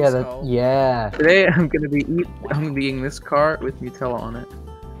 Oh yeah, yeah. Today I'm gonna be eating this car with Nutella on it.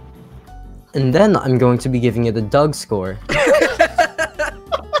 And then I'm going to be giving it a Doug score.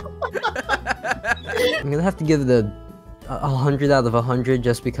 I'm gonna have to give it a 100 out of 100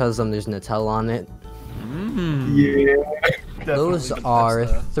 just because there's Nutella on it. Yeah. Those are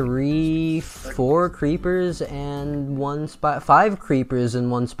 4 creepers and 5 creepers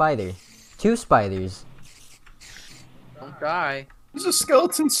and 1 spider. 2 spiders. Don't die. There's a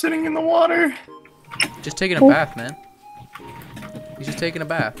skeleton sitting in the water. Just taking a bath, man. He's just taking a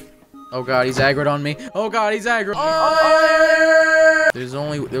bath. Oh god, he's aggroed on me. Oh god, he's aggroed. Iron!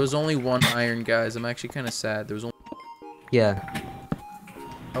 There was only 1 iron, guys. I'm actually kind of sad. There was only. Yeah.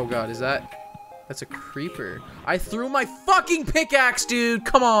 Oh god, that's a creeper. I threw my fucking pickaxe, dude.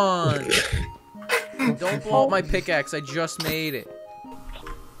 Come on. Don't blow up my pickaxe. I just made it.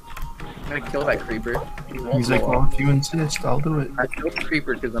 I'm gonna kill that creeper. He's like, well, if you insist, I'll do it. I killed the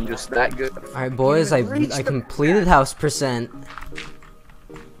creeper because I'm just that good. Alright boys, I completed house percent.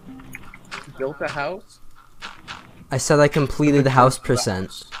 Built a house? I said I completed house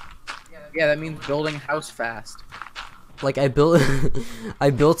percent. Yeah, that means building house fast. Like I built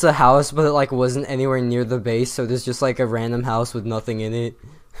I built a house but it like wasn't anywhere near the base, so there's just like a random house with nothing in it.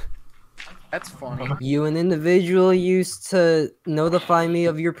 That's funny. You, an individual, used to notify me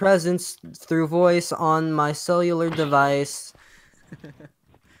of your presence through voice on my cellular device.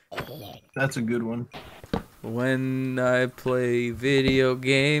 That's a good one. When I play video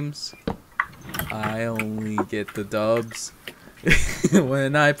games, I only get the dubs.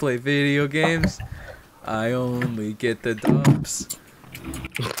 When I play video games, I only get the dubs.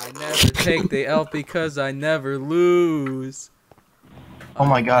 I never take the L because I never lose. Oh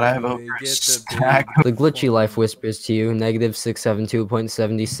my god, I have over a stack. The glitchy life whispers to you,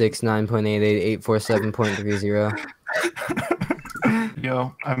 -672.76,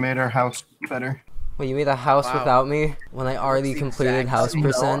 Yo, I made our house better. Well, you made a house without me when I already completed house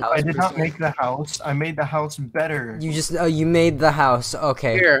percent? No, I did not make the house. I made the house better. You just, you made the house.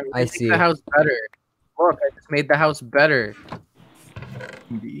 Okay, Here, I see. the house better. Look, I just made the house better.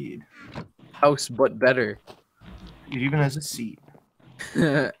 Indeed. House, but better. It even has a seat.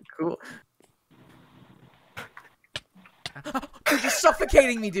 Cool. You're just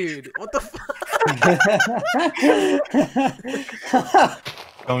suffocating me, dude. What the fuck?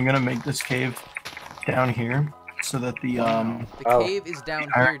 So I'm gonna make this cave down here so that the cave is down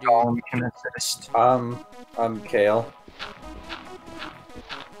here, iron dude. golem can assist. Cael.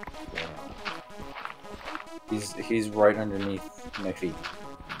 He's right underneath my feet.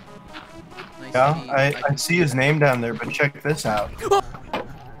 Nice Yeah, I see his name down there, but check this out.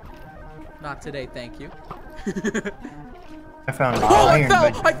 Not today, thank you. I found Oh, iron.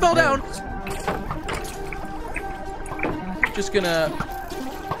 I fell down! Just gonna...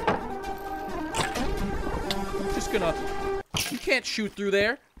 You can't shoot through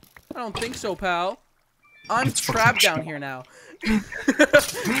there. I don't think so, pal. I'm trapped down here now.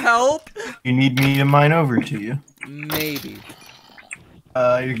 Help! You need me to mine over to you? Maybe.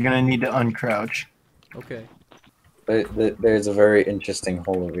 You're gonna need to uncrouch. Okay. There's a very interesting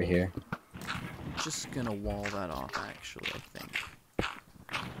hole over here. Just gonna wall that off, actually, I think.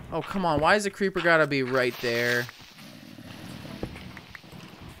 Oh, come on. Why is the creeper gotta be right there?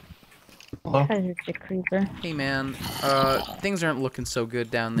 Hello? Creeper. Hey, man. Things aren't looking so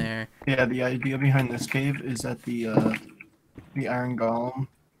good down there. Yeah, the idea behind this cave is that the iron golem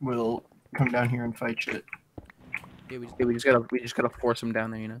will come down here and fight shit. Yeah, we just gotta force him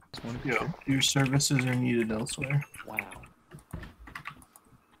down there, you know? Yo, your services are needed elsewhere. Wow.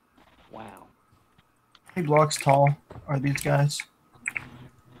 Wow. Hey, blocks tall are these guys?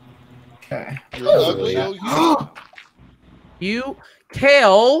 Okay. You,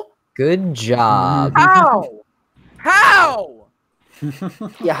 Cael. Good job. How? How?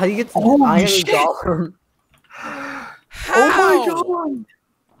 Yeah, how do you get to Holy iron shit. golem? How? Oh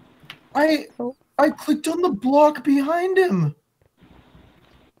my god! I clicked on the block behind him.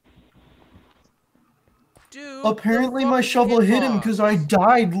 Dude, Apparently my shovel hit him because I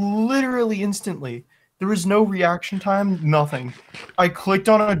died literally instantly. There was no reaction time, nothing. I clicked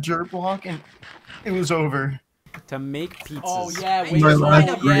on a dirt block and it was over. To make pizzas. Oh yeah, wait, My oh,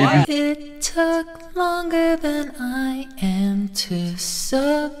 life yeah. It took longer than I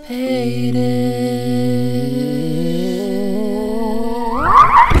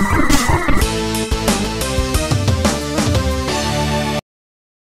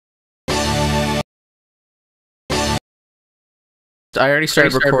I already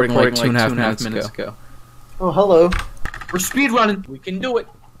started recording like 2.5 minutes ago. Oh, hello. We're speedrunning. We can do it.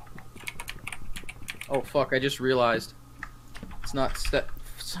 Oh fuck! I just realized it's not set.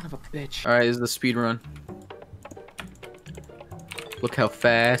 Son of a bitch. All right, this is the speed run. Look how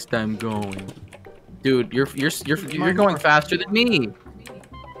fast I'm going, dude. You're going faster than me.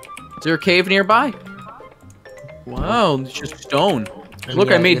 Is there a cave nearby? Wow, it's just stone. Look,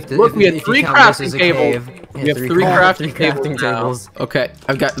 Yeah, I made. if the- Look, if- we had if you 3 count this crafting as a tables. cave, We have 3 crafting tables. Okay,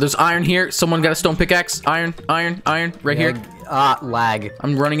 I've got. There's iron here. Someone got a stone pickaxe. Iron, right here. Lag.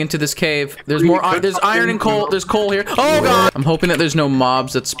 I'm running into this cave. There's more. There's iron and coal. There's coal here. Oh god! I'm hoping that there's no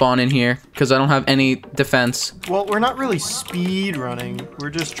mobs that spawn in here because I don't have any defense. Well, we're not really speed running.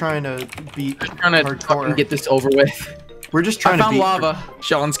 We're just trying to beat Fucking get this over with. We're just trying I found to beat lava.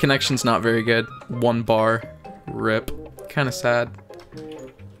 Sean's connection's not very good. 1 bar. Rip. Kind of sad.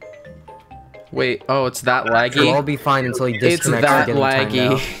 Wait. Oh, it's that laggy. It'll all be fine until he disconnects. It's that and getting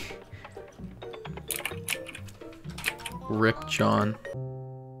timed laggy. Rip John.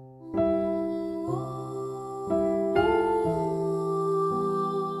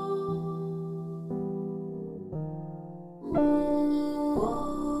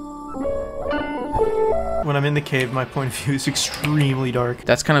 When I'm in the cave, my point of view is extremely dark.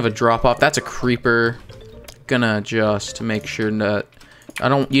 That's kind of a drop off. That's a creeper. Gonna just make sure that I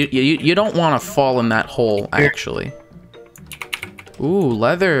don't. You don't want to fall in that hole. Actually. Ooh,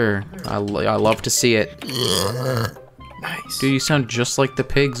 leather. I love to see it. Nice. Dude, you sound just like the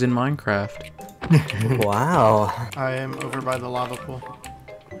pigs in Minecraft. Wow. I am over by the lava pool.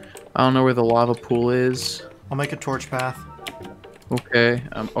 I don't know where the lava pool is. I'll make a torch path. Okay.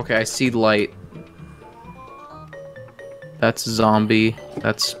 Okay, I see light. That's zombie.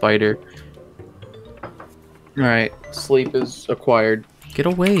 That's spider. Alright, sleep is acquired. Get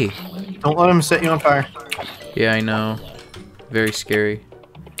away. Don't let him set you on fire. Yeah, I know. Very scary.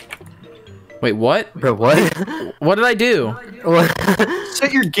 Wait, what? Bro, what? What did I do?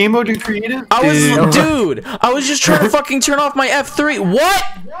 Set your game mode to creative? Dude, I was just trying to fucking turn off my F3. What?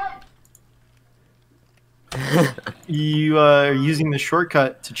 You are using the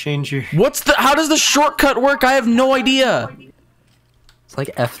shortcut to change your... How does the shortcut work? I have no idea. It's like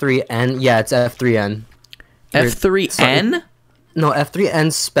F3N. Yeah, it's F3N. F3N? No,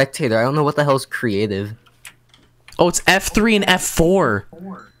 F3N spectator. I don't know what the hell's creative. Oh, it's F3 and F4.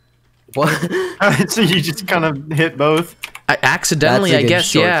 What? So you just kind of hit both? Accidentally, I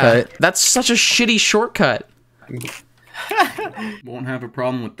guess, yeah. That's such a shitty shortcut. Won't have a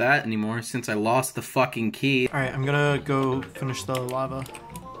problem with that anymore since I lost the fucking key. Alright, I'm gonna go finish the lava.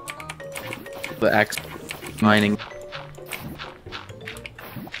 The X mining.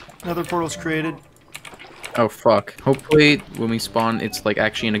 Another portal's created. Oh fuck. Hopefully when we spawn it's like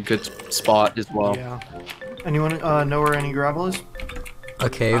actually in a good spot as well. Yeah. Anyone know where any gravel is? A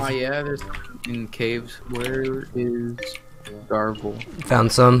cave. Oh yeah, there's in caves. Where is Garble?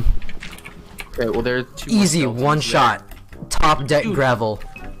 Found some. Okay, well there are 2 more Easy, skeletons one there. shot. Top deck gravel.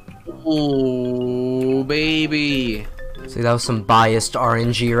 Oh, baby. See, that was some biased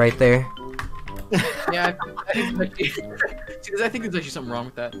RNG right there. Yeah, I think there's actually something wrong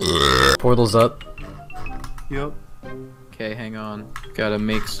with that. Portal's up. Yep. Okay, hang on. Gotta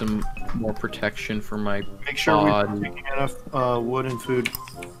make some more protection for my Make sure body. we're taking enough wood and food.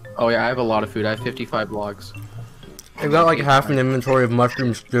 Oh yeah, I have a lot of food. I have 55 logs. I've got like half an inventory of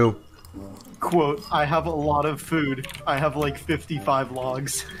mushrooms too. Quote, I have a lot of food. I have like 55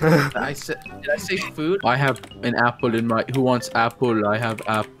 logs. Did I say food? I have an apple in my. Who wants apple? I have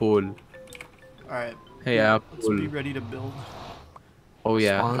apple. Alright. Hey, apple. Let's be ready to build. Oh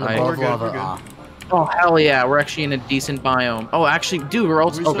yeah. We're good, we're good. Oh hell yeah, we're actually in a decent biome. Oh actually, dude, we're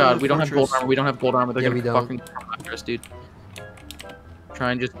also. Oh god, we don't have gold armor. We don't have gold armor. They're gonna fucking come after us, dude.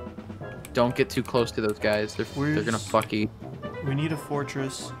 Try and just don't get too close to those guys. They're gonna fuck you. We need a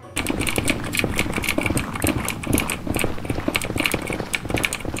fortress.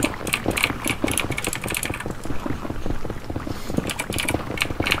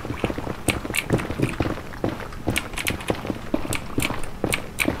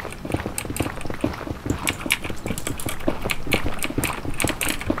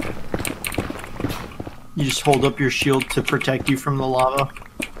 You just hold up your shield to protect you from the lava?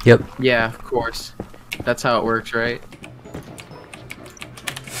 Yep. Yeah, of course. That's how it works, right?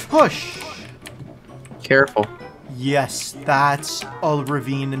 Push! Careful. Yes, that's a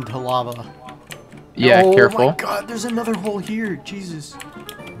ravine into lava. Yeah, careful. Oh my god, there's another hole here. Jesus.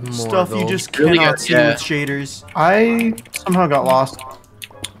 More Stuff you gold. just Really cannot good, see yeah. with shaders. I somehow got lost.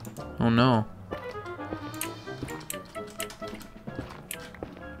 Oh no.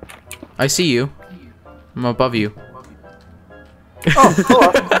 I see you. I'm above you. Oh,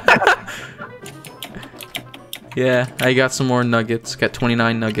 hello. Yeah, I got some more nuggets. Got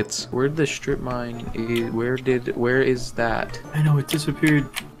 29 nuggets. Where'd the strip mine? Where is that? I know, it disappeared.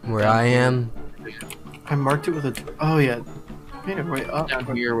 Where I am. I marked it with a... Oh, yeah. Made it way up.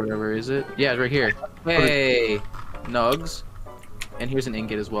 Down here, whatever, is it? Yeah, it's right here. Hey! Nugs. And here's an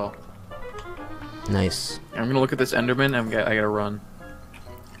ingot as well. Nice. I'm gonna look at this Enderman. I gotta run.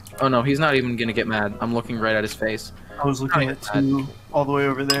 Oh no, he's not even gonna get mad. I'm looking right at his face. I was looking at 2 all the way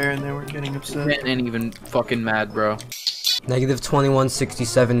over there and they weren't getting upset. He ain't even fucking mad, bro. Negative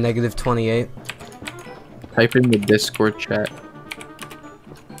 2167, negative 28. Type in the Discord chat.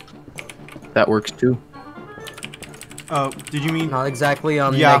 That works too. Oh, did you mean... Not exactly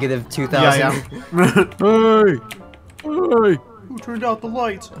on Yeah. negative 2000. Yeah. Hey! Hey! Who turned out the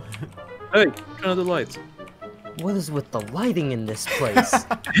lights? Hey! Turn on the lights. What is with the lighting in this place?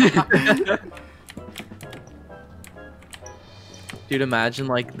 Dude, imagine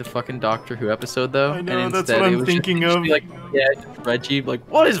like the fucking Doctor Who episode though. I know, and that's instead what it I'm was just- thinking it'd of. be like, yeah, just Reggie, like,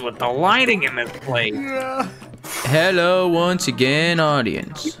 what is with the lighting in this place? Yeah. Hello, once again,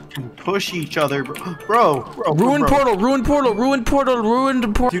 audience. Push each other, bro. Ruined portal, ruined portal, ruined portal,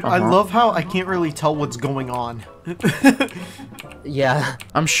 ruined portal. Dude, I love how I can't really tell what's going on. Yeah.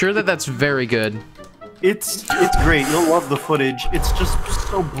 I'm sure that that's very good. It's great. You'll love the footage. It's just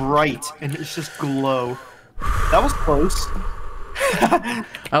so bright and it's just glow. That was close.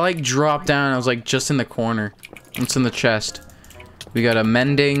 I like dropped down. I was like just in the corner. What's in the chest? We got a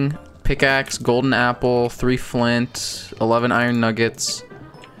mending pickaxe, golden apple, 3 flint, 11 iron nuggets.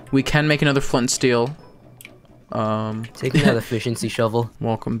 We can make another flint and steel. Taking that efficiency shovel.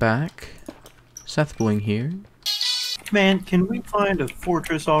 Welcome back. Seth Bling here. Man, can we find a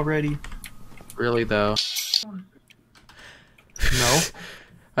fortress already? Really though. No.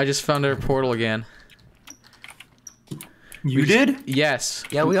 I just found our portal again. You did? Yes.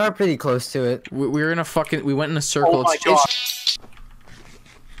 Yeah, we are pretty close to it. We were in a fucking. We went in a circle. Oh my god.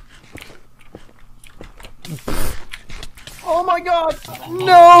 Oh my god!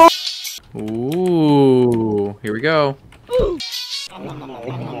 No! Ooh, here we go.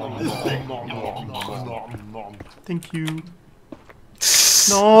 Thank you.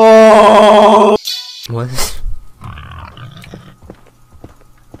 No! What?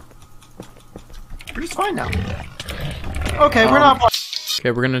 We're just fine now. Okay, we're not.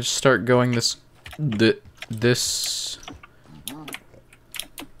 Okay, we're gonna just start going this. This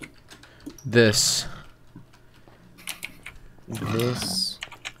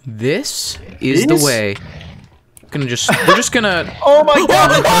is the way. We're just gonna. Oh my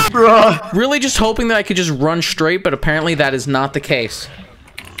god, bruh! Really, just hoping that I could just run straight, but apparently that is not the case.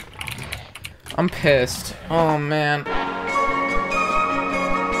 I'm pissed. Oh man.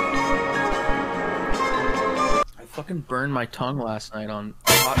 fucking burned my tongue last night on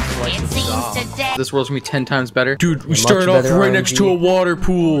hot slice of dog. This world's gonna be 10 times better. Dude, we started off right next to a water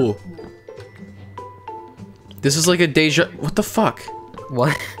pool. This is like a deja. What the fuck?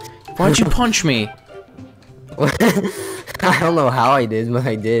 What? Why'd you punch me? I don't know how I did, but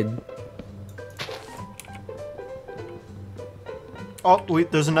I did. Oh, wait,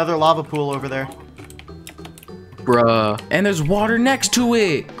 there's another lava pool over there. Bruh. And there's water next to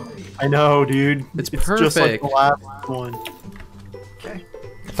it. I know, dude. It's just like perfect. the last one. Okay.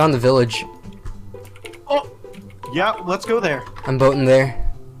 I found the village. Oh, yeah, let's go there. I'm boating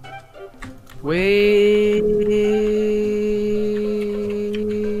there. Wait.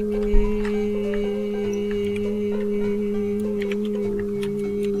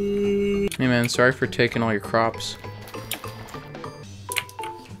 Hey man, sorry for taking all your crops.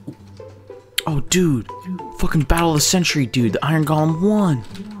 Oh dude, fucking battle of the century, dude. The Iron Golem won.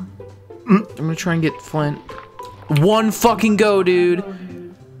 I'm gonna try and get Flint. One fucking go, dude.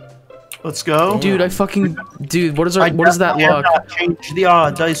 Let's go. Dude, dude, what is that luck? Change the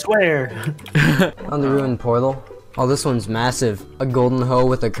odds, I swear. On the ruined portal. Oh, this one's massive. A golden hoe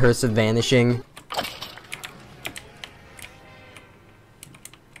with a curse of vanishing.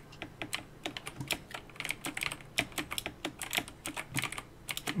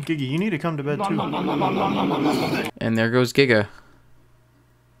 Giga, you need to come to bed too. And there goes Giga.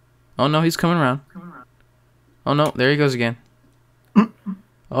 Oh no, he's coming around. Oh no, there he goes again.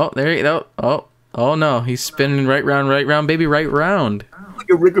 Oh, there you go. Oh no, he's spinning right round, baby, right round. Like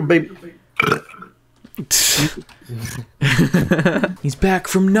a rigger, baby. He's back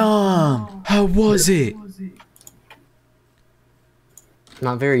from Nam. How was it?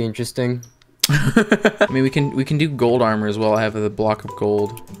 Not very interesting. I mean, we can do gold armor as well. I have a block of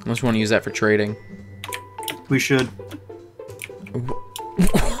gold. Unless we want to use that for trading. We should.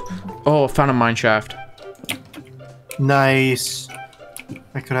 Oh, I found a mine shaft. Nice.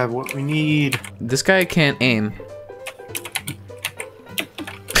 I could have what we need. This guy can't aim.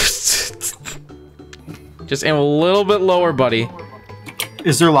 Just aim a little bit lower, buddy.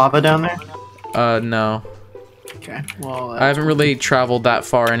 Is there lava down there? No. Okay. Well, I haven't really traveled that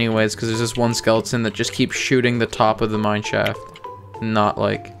far anyways, because there's this one skeleton that just keeps shooting the top of the mine shaft. Not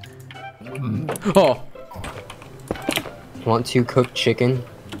like... Oh! Want to cook chicken?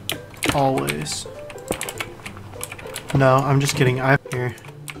 Always. No, I'm just kidding. I have here.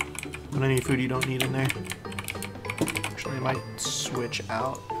 But any food you don't need in there. Actually, I might switch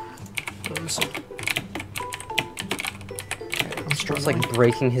out those. Okay, I'm It's struggling. like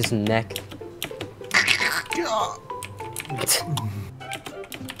breaking his neck.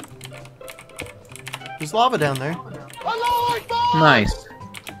 There's lava down there. Nice.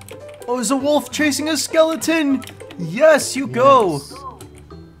 Oh, there's a wolf chasing a skeleton! Yes, you go!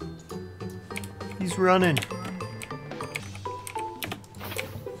 He's running.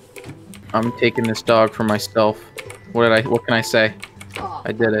 I'm taking this dog for myself. What can I say?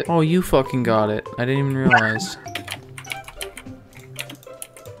 I did it. Oh, you fucking got it. I didn't even realize.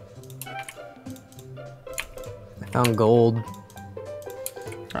 I found gold.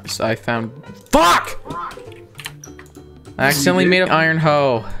 So I found... Fuck! I accidentally made an iron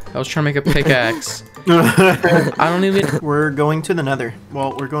hoe. I was trying to make a pickaxe. I don't even... We're going to the nether.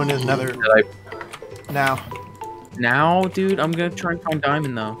 Well, we're going to the nether now. Now, dude? I'm gonna try and find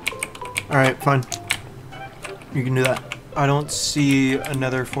diamond, though. Alright, fine. You can do that. I don't see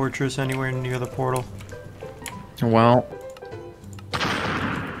another fortress anywhere near the portal. Well...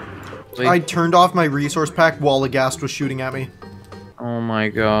 I turned off my resource pack while a ghast was shooting at me. Oh my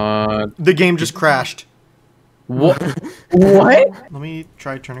god. The game just crashed. What? What? Let me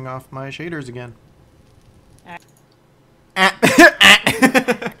try turning off my shaders again. Oh,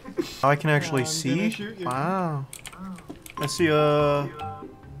 I can actually see? Wow. I see a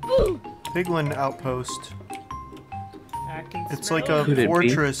Piglin outpost. It's like a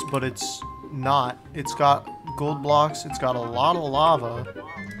fortress, but it's not. It's got gold blocks, it's got a lot of lava.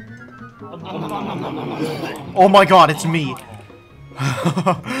 Oh my god, it's me!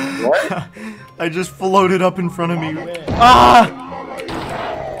 What? I just floated up in front of me. Ah!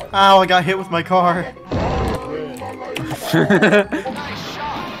 Ow, I got hit with my car.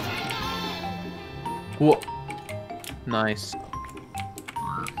 Whoa. Nice.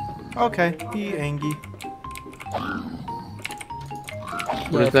 Okay, he Angie.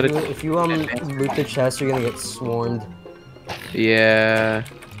 What is that? If you loot the chest, you're gonna get swarmed. Yeah.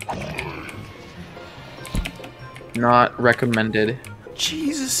 Not recommended.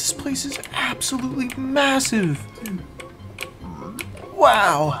 Jesus, this place is absolutely massive.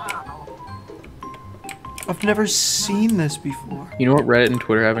 Wow. I've never seen this before. You know what Reddit and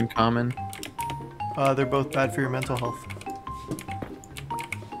Twitter have in common? They're both bad for your mental health.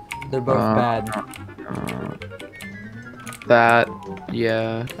 They're both bad. That,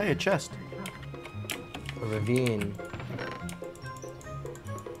 yeah. Hey, a chest. A ravine.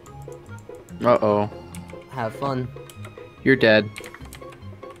 Uh-oh. Have fun. You're dead.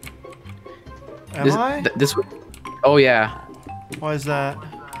 Am I? Oh, yeah. Why is that?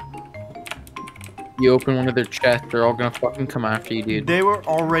 You open one of their chests, they're all gonna fucking come after you, dude. They were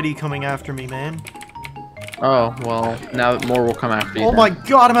already coming after me, man. Oh, well, now more will come after you. Oh my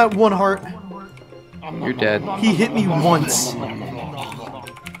god, I'm at 1 heart. You're dead. He hit me once.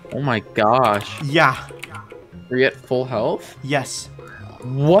 Oh my gosh. Yeah. Are you at full health? Yes.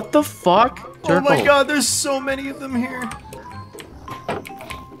 What the fuck? Oh my god, there's so many of them here.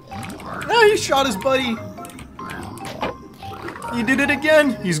 Ah, he shot his buddy. He did it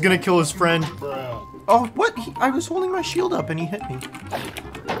again. He's gonna kill his friend. Oh, what? I was holding my shield up and he hit me.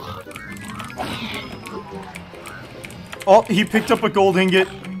 Oh, he picked up a gold ingot.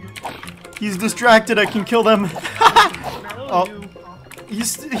 He's distracted. I can kill them. Oh,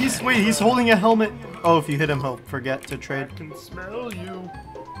 he's holding a helmet. Oh, if you hit him, he'll forget to trade. I can smell you.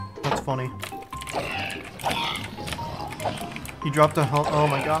 That's funny. He dropped a helmet. Oh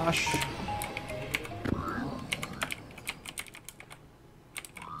my gosh.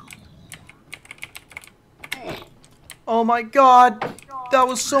 Oh my god. That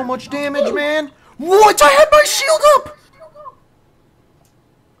was so much damage, man. What? I had my shield up!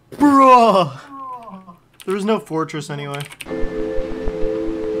 Bruh. There's no fortress anyway.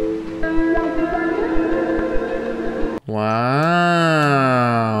 Wow.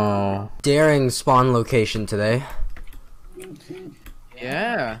 Daring spawn location today.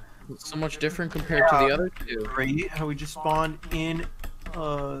 Yeah. It's so much different compared to the other two. Great, how we just spawned in,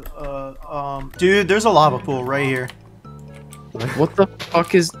 dude, there's a lava pool right here. What the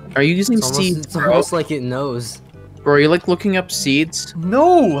fuck is... Are you using seeds, It's almost like it knows. Bro, are you like looking up seeds?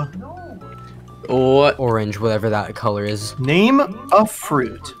 No! What? Orange, whatever that color is. Name a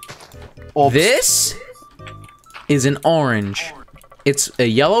fruit. Oops. This is an orange. It's a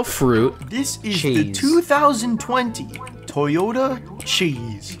yellow fruit. This is the 2020 Toyota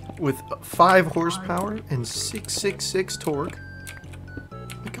Cheese with 5 horsepower and 666 torque. Oh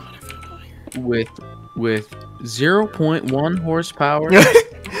my god, I found out here. With 0.1 horsepower.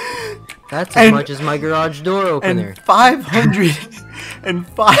 That's as much as my garage door opener. And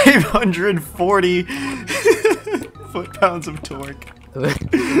 540 foot-pounds of torque.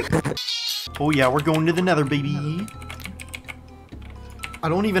 Oh yeah, we're going to the nether, baby. I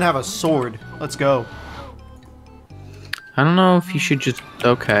don't even have a sword. Let's go. I don't know if you should just...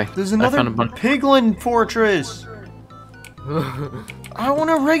 Okay. There's another Piglin fortress. I want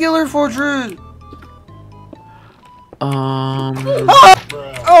a regular fortress. Oh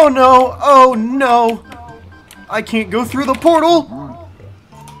no! Oh no! I can't go through the portal!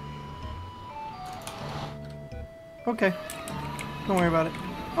 Okay. Don't worry about it.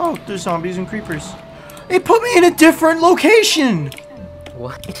 Oh, there's zombies and creepers. It put me in a different location!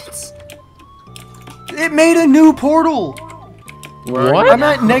 What? It made a new portal! What? I'm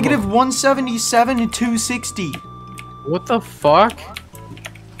at negative 177 and 260. What the fuck?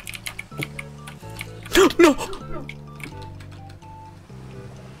 No!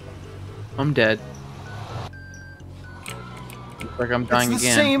 I'm dead. Looks like I'm dying it's the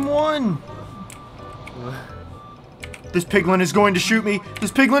again. Same one! This piglin is going to shoot me!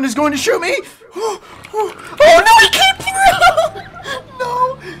 This piglin is going to shoot me! Oh no, he came through!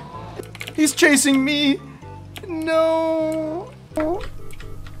 No! He's chasing me! No!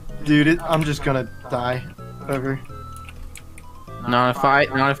 Dude, I'm just gonna die. Whatever. Not if I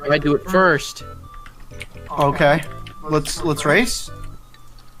do it first. Okay. Let's race?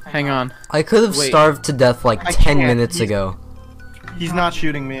 Hang on. I could have starved to death like 10 minutes ago. He's not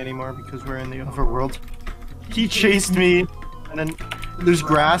shooting me anymore because we're in the overworld. He chased me, and then there's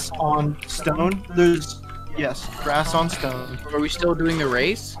grass on stone. Yes, grass on stone. Are we still doing the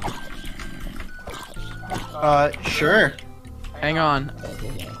race? Sure. Hang on.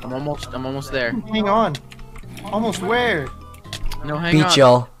 I'm almost there. Hang on. Almost where? No, hang on. Beat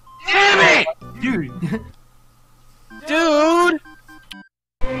y'all. Damn it! Dude. Dude!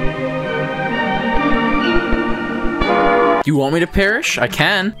 You want me to perish? I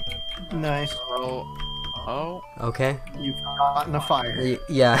can. Nice. Oh. Okay. You've gotten a fire.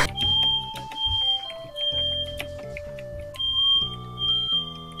 Yeah.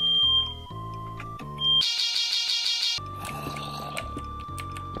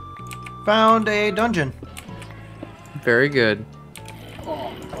 Found a dungeon. Very good.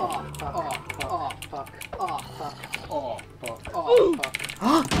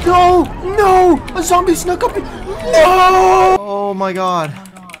 No! No! A zombie snuck up. No! Oh my god.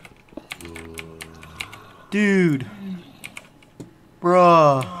 Dude.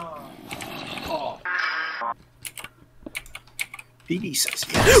 Bruh. BD says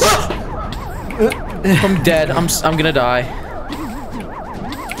yes. I'm dead. I'm gonna die.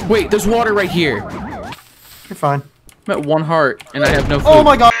 Wait, there's water right here. You're fine. I'm at 1 heart, and I have no food. Oh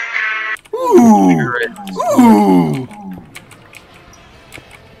my god. Ooh. Ooh.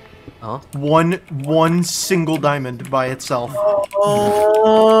 Huh? One single diamond by itself.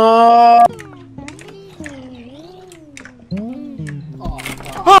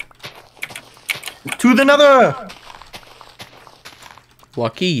 To the nether!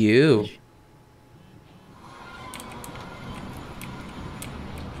 Lucky you.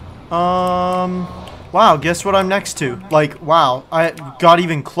 Wow, guess what I'm next to? Like, wow, I got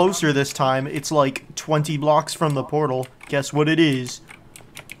even closer this time. It's like 20 blocks from the portal. Guess what it is?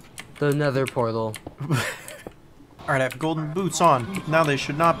 The nether portal. Alright, I have golden boots on. Now they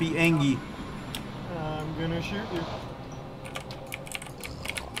should not be angry. I'm gonna shoot you.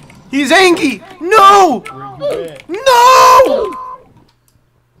 He's angry! No! No!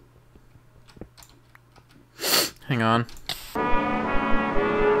 Hang on.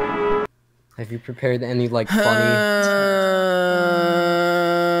 Have you prepared any, like, funny...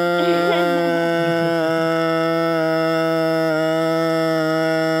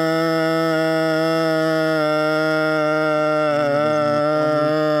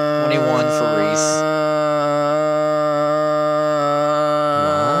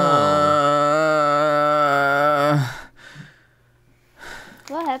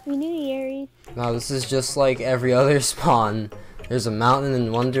 Well, Happy New Year. No, this is just like every other spawn. There's a mountain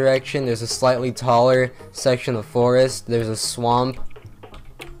in one direction, there's a slightly taller section of forest, there's a swamp.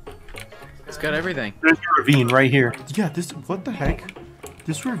 It's got everything. There's a ravine right here. Yeah, this, what the heck?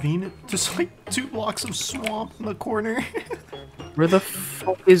 This ravine, just like 2 blocks of swamp in the corner. Where the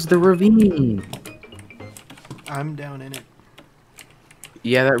fuck is the ravine? I'm down in it.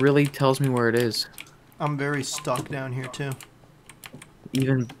 Yeah, that really tells me where it is. I'm very stuck down here too.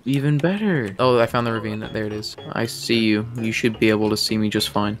 Even better. Oh, I found the ravine. There it is. I see you. You should be able to see me just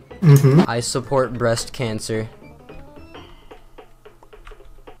fine. I support breast cancer.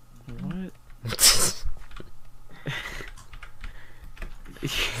 What?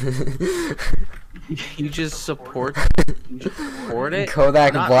 You just support it?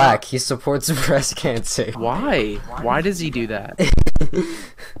 Kodak Black, he supports breast cancer. Why? Why does he do that?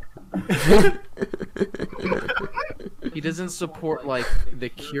 He doesn't support, like, the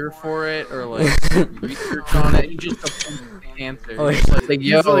cure for it or, like, research on it. He just supports cancer. Oh, He's like,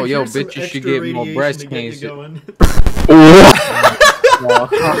 yo, bitches should get more breast cancer. Oh,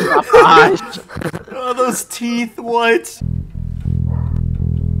 gosh. Oh, those teeth, what?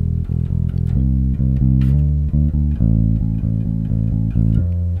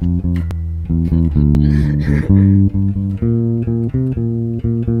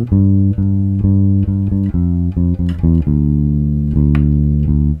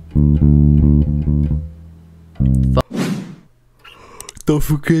 Don't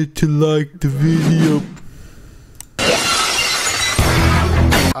forget to like the video.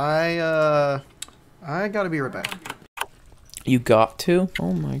 I gotta be right back. You got to?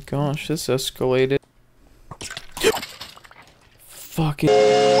 Oh my gosh, this escalated. Fucking.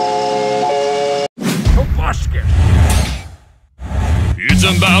 It's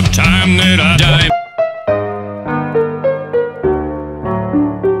about time that I die.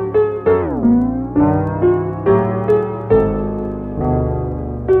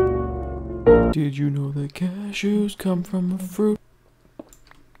 Did you know that cashews come from a fruit?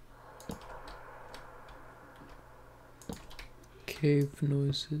 Cave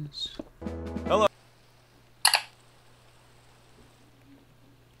noises. Hello.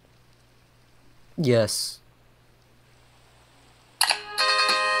 Yes.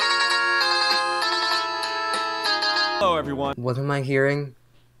 Hello, everyone. What am I hearing?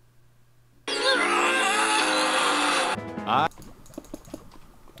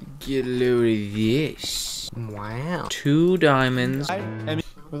 Get a load of this. Wow. 2 diamonds.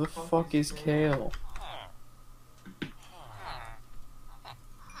 Where the fuck is Cael?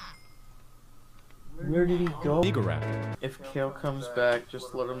 Where did he go? If Cael comes back,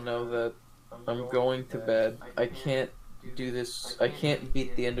 just let him know that I'm going to bed. I can't do this. I can't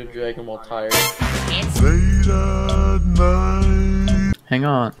beat the Ender Dragon while tired. Hang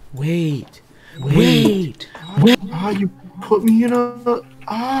on. Wait. Ah, you put me in a...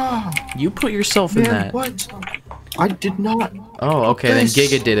 Ah. You put yourself in that. What? I did not. Oh, okay, then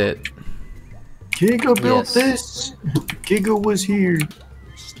Giga did it. Giga built this. Giga was here.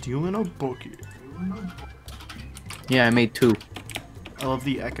 Stealing a bucket. Yeah, I made 2. I love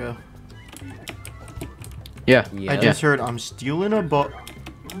the echo. Yeah. I just heard I'm stealing a butt.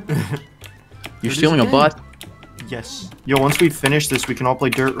 You're stealing a butt? Yes. Yo, once we finish this, we can all play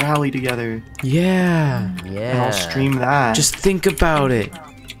Dirt Rally together. Yeah. And I'll stream that. Just think about it.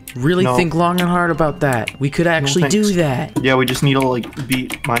 Really think long and hard about that. We could actually do that. Yeah, we just need to like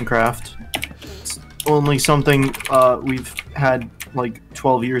beat Minecraft. It's only something we've had like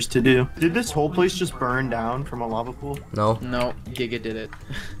 12 years to do. Did this whole place just burn down from a lava pool? No. No, Giga did it.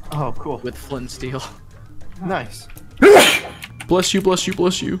 Oh, cool. With flint and steel. Nice. Bless you, bless you,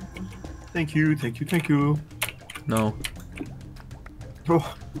 bless you. Thank you, thank you, thank you. No.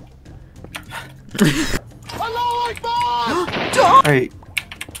 Oh. Alright.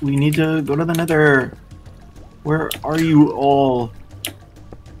 We need to go to the nether. Where are you all?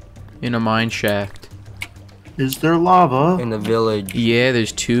 In a mine shaft. Is there lava? In the village. Yeah,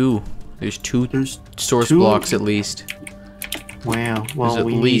 there's 2. There's 2 source blocks at least. Wow. Well, there's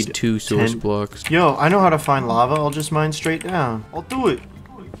we at least need 2 source 10. blocks. Yo, I know how to find lava. I'll just mine straight down. I'll do it.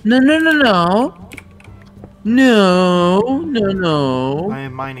 No, no, no, no. No, no, no. I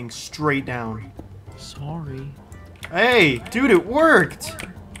am mining straight down. Sorry. Hey, dude, it worked.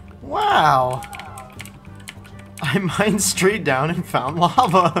 Wow. I mined straight down and found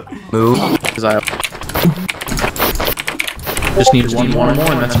lava. Move. Because I just need one more and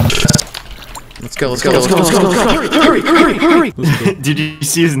that's... Let's go, let's go, let's go, let's go, let's go. Hurry, hurry, hurry, hurry. Did you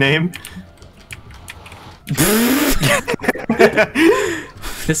see his name?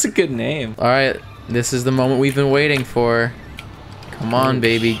 That's a good name. Alright, this is the moment we've been waiting for. Come on,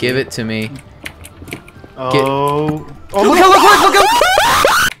 baby, give it to me. Oh. Oh, look out, look out!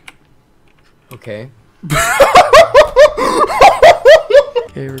 Okay.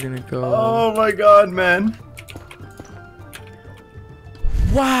 Okay, we're gonna go. Oh my god, man.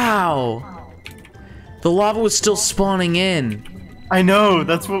 Wow! The lava was still spawning in. I know,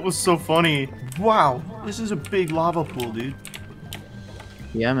 that's what was so funny. Wow, this is a big lava pool, dude.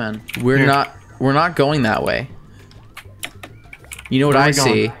 Yeah, man. We're not going that way. You know what I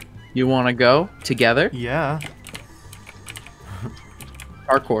see? You wanna go together? Yeah.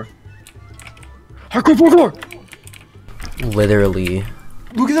 Hardcore. Hardcore, parkour! Literally.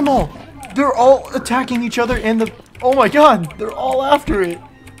 Look at them all. They're all attacking each other and the... Oh my god, they're all after it.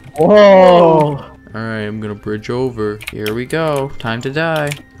 Whoa! Alright, I'm gonna bridge over. Here we go. Time to die.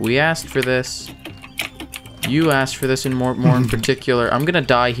 We asked for this. You asked for this in more in particular. I'm gonna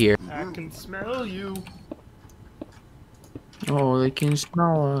die here. I can smell you. Oh, they can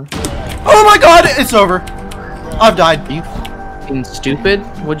smell us. Oh my god, it's over. I've died. Are you f***ing stupid?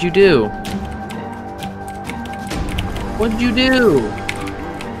 What'd you do? What'd you do?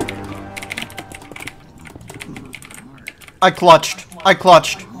 I clutched. I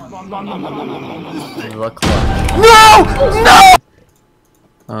clutched. Look. No! No!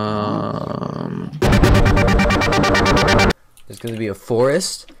 There's gonna be a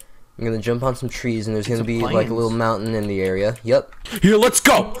forest. I'm gonna jump on some trees, and there's gonna be like a little mountain in the area. Yep. Here, let's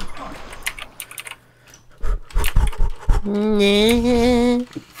go!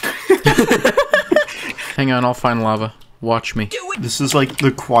 Hang on, I'll find lava. Watch me. This is like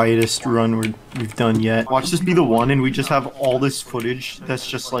the quietest run we've done yet. Watch this be the one and we just have all this footage that's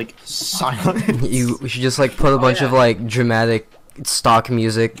just like silent. We should just like put a bunch of like dramatic stock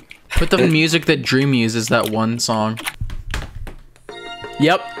music. Put the music that Dream uses, that one song.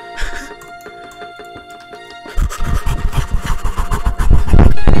 Yep.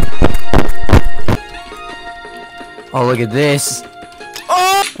 Oh, look at this.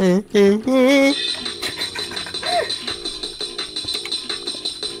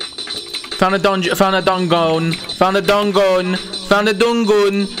 Found a dungeon, found a dungon, found a dungon, found a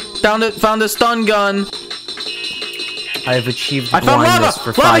dungun, found a stun gun. I have achieved I found blindness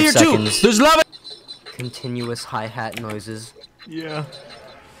lava! for Lava 5 here seconds. too! There's lava! Continuous hi-hat noises. Yeah.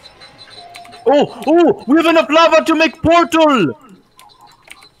 Oh, we have enough lava to make portal!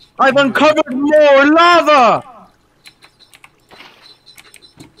 I've uncovered more lava!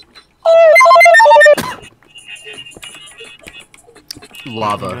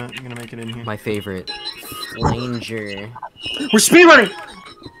 Lava. I'm gonna make it in here. My favorite. Flanger. We're speedrunning!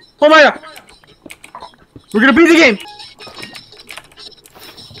 Oh my god! We're gonna beat the game!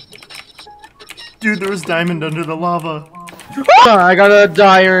 Dude, there was diamond under the lava. I got a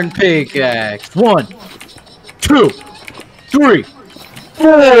iron pickaxe. 1, 2, 3, 4.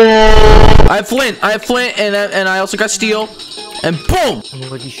 I have flint, and I also got steel. And boom! You know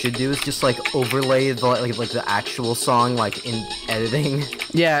what you should do is just like overlay the like the actual song like in editing.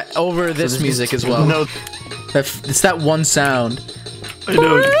 Yeah, over this music as well. No. It's that one sound. I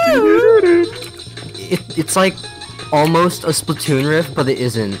know. It's like almost a Splatoon riff, but it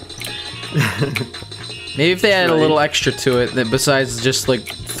isn't. Maybe if they add a little extra to it, that besides just like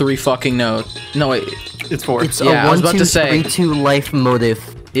 3 fucking notes. No wait, it's 4. It's a 1, 2, 3, 2 life motive.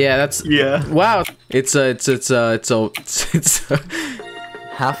 Yeah, that's wow. It's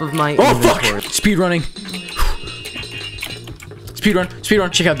half of my inventory. Speedrunning.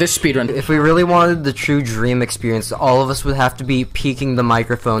 Speedrun, check out this speedrun. If we really wanted the true dream experience, all of us would have to be peaking the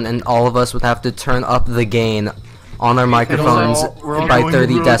microphone, and all of us would have to turn up the gain on our microphones by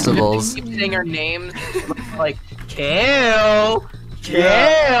 30 decibels. Keep saying our names like cael,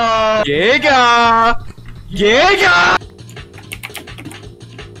 Giga, Giga.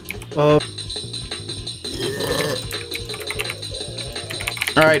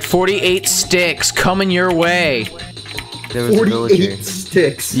 All right, 48 sticks coming your way. There was 48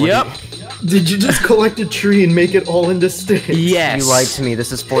 sticks. Yep. Did you just collect a tree and make it all into sticks? Yes. You lied to me.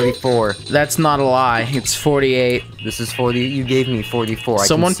 This is 44. That's not a lie. It's 48. This is 40. You gave me 44.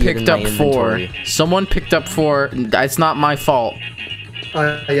 Someone picked up 4. Someone picked up 4. It's not my fault.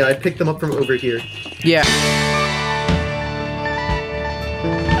 Yeah, I picked them up from over here. Yeah.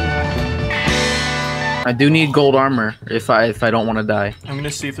 I do need gold armor if I don't want to die. I'm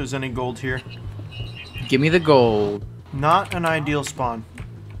gonna see if there's any gold here. Give me the gold. Not an ideal spawn.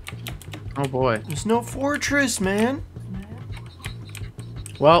 Oh boy. There's no fortress, man.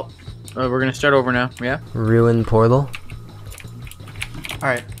 Well, we're gonna start over now. Yeah. Ruin portal. All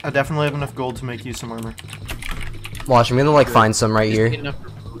right, I definitely have enough gold to make you some armor. Watch, I'm gonna like find some right here.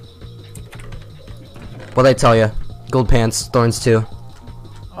 What'd I tell you? Gold pants, thorns too.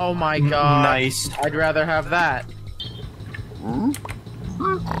 Oh my god. Nice. I'd rather have that.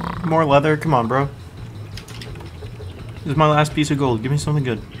 More leather. Come on, bro. This is my last piece of gold. Give me something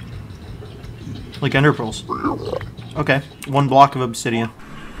good. Like ender pearls. Okay. 1 block of obsidian.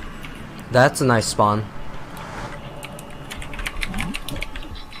 That's a nice spawn.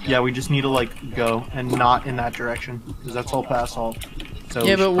 Yeah, we just need to like go and not in that direction because that's all past all. So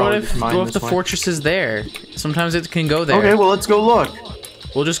yeah, but what if the fortress is there? Sometimes it can go there. Okay, well let's go look.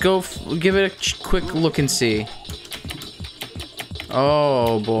 We'll just go give it a quick look and see.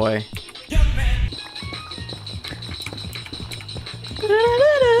 Oh boy.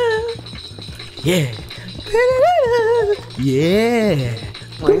 Yeah. Yeah.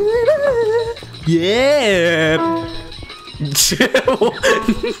 Yeah.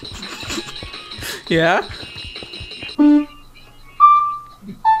 Yeah?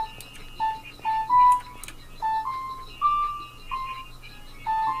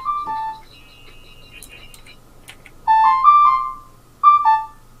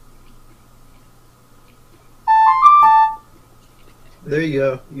 There you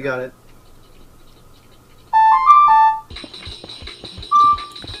go. You got it.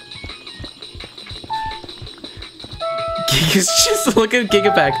 Giga's just look at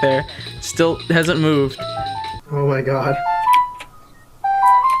Giga back there. Still hasn't moved. Oh my god.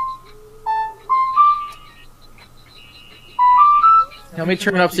 Let me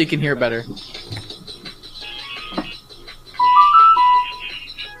turn it up so you can hear better.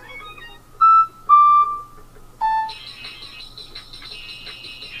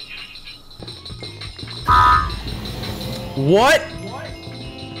 What?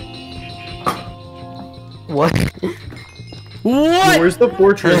 What? What? Where's the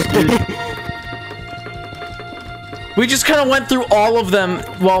fortress, dude? We just kind of went through all of them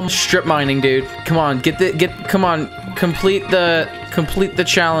while strip mining, dude. Come on, come on, complete the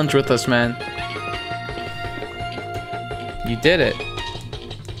challenge with us, man. You did it.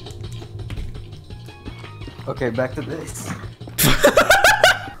 Okay, back to this.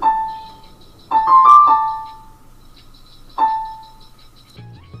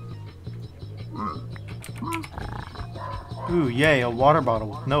 Ooh, yay, a water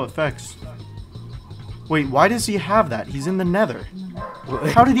bottle. No effects. Wait, why does he have that? He's in the nether.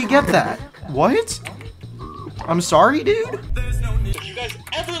 How did he get that? What? I'm sorry, dude? If you guys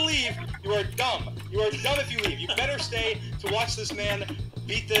ever leave, you are dumb. You are dumb if you leave. You better stay to watch this man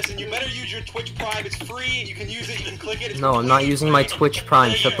beat this, and you better use your Twitch Prime. It's free. You can use it. You can click it. No, I'm not using my Twitch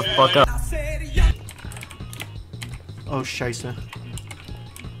Prime. Shut the fuck up. Oh, scheisse.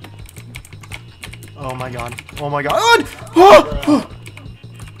 Oh my god. Oh my god.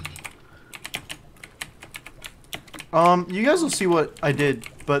 Oh! You guys will see what I did,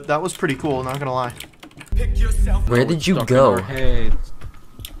 but that was pretty cool, not gonna lie. Where did you go?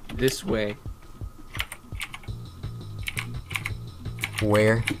 This way.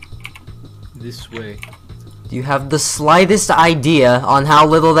 Where? This way. Do you have the slightest idea on how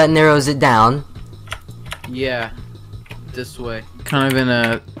little that narrows it down? Yeah. This way. kind of in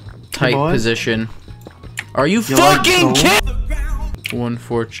a tight boys? position. Are you fucking kidding? One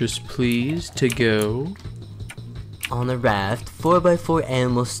fortress, please, to go. On a raft, 4x4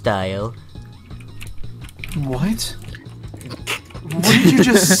 animal style. What? What did you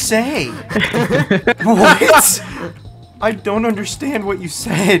just say? What? I don't understand what you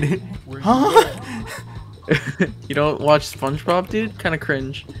said. Huh? You don't watch SpongeBob, dude? Kind of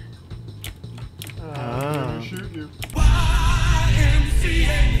cringe.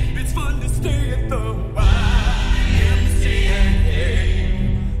 It's fun to stay at the YMCA.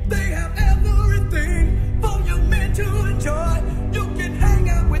 They have everything for young men to enjoy. You can hang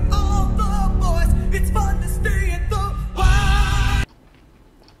out with all the boys. It's fun to stay at the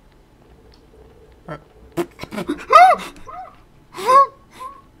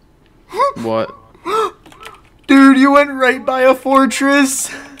What? Dude, you went right by a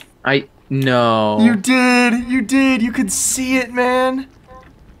fortress. No. You did. You could see it, man.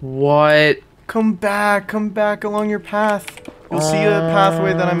 What? Come back along your path. You'll see a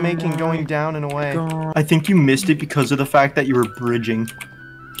pathway that I'm making going down and away. I think you missed it because of the fact that you were bridging.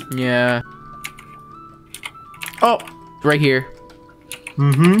 Yeah. Oh, right here.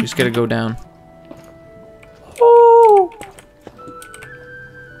 Mm-hmm. Just gotta go down.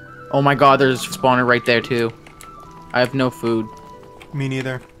 Oh my god, there's a spawner right there too. I have no food. Me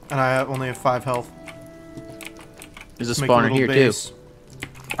neither. And I only have 5 health. There's a spawner here too.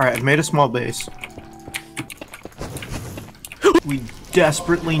 Alright, I've made a small base. We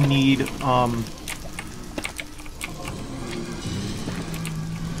desperately need,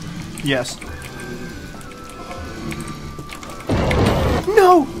 Yes.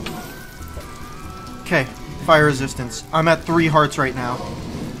 No! Okay, fire resistance. I'm at 3 hearts right now.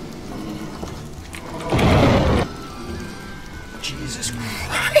 Jesus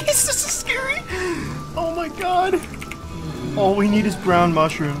Christ, this is scary! Oh my god! All we need is brown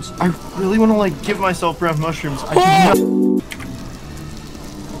mushrooms. I really want to, like, give myself brown mushrooms. I do not...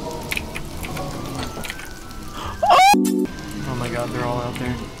 Oh my god, they're all out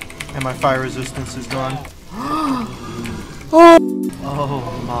there. And my fire resistance is gone. Oh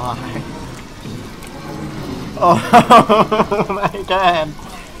my. Oh my god.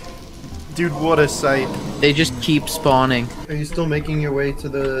 Dude, what a sight. They just keep spawning. Are you still making your way to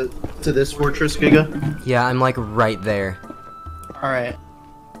this fortress, Giga? Yeah, I'm like right there. Alright.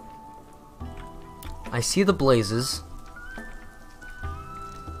 I see the blazes.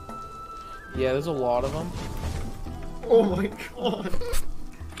 Yeah, there's a lot of them. Oh my god.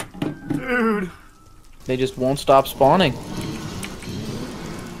 Dude. They just won't stop spawning.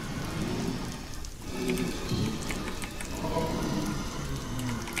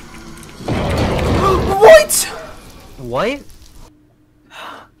 What?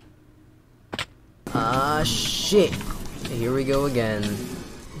 Ah, shit. Here we go again.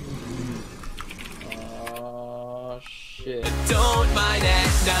 Oh, shit. Don't mind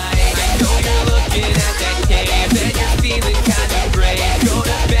at night. I know you're looking at that cave and you're feeling kinda brave. Go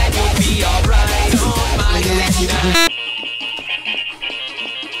to bed, you'll be alright. Don't mind at night.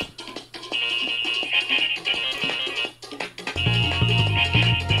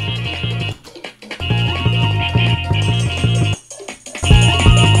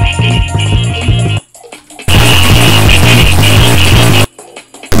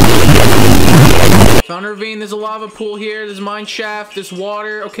 Found a ravine, there's a lava pool here, there's a mine shaft, there's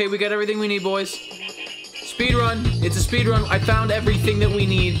water. Okay, we got everything we need, boys. Speedrun. It's a speedrun. I found everything that we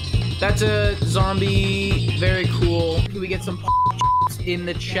need. That's a zombie. Very cool. Can we get some in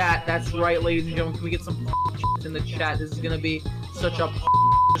the chat? That's right, ladies and gentlemen. Can we get some in the chat? This is gonna be such a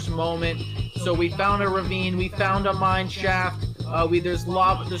moment. So we found a ravine. We found a mine shaft. There's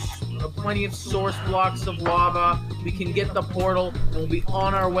lava. There's plenty of source blocks of lava. We can get the portal, and we'll be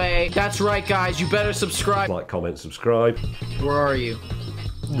on our way. That's right, guys. You better subscribe. Like, comment, subscribe. Where are you?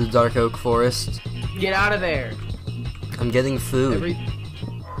 The Dark Oak Forest. Get out of there. I'm getting food.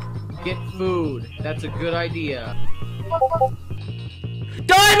 Get food. That's a good idea.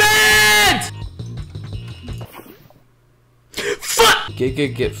 Diamond! Fuck!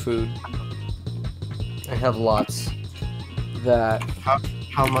 Giga, get food. I have lots. That.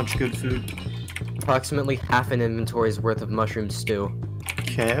 How much good food? Approximately half an inventory's worth of mushroom stew.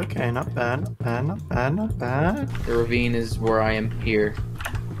 Okay, not bad, not bad, not bad, not bad. The ravine is where I am here.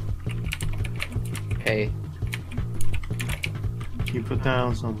 Okay. Can you put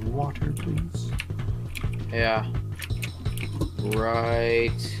down some water, please? Yeah.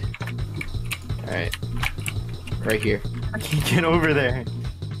 Right. Alright. Right here. I can't get over there.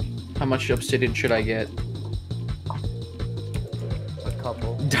 How much obsidian should I get? A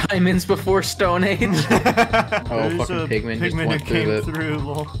couple. Diamonds before Stone Age. Oh, fucking Pigman just went through through,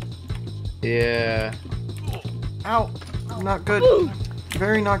 lol. Yeah. Ow! Not good.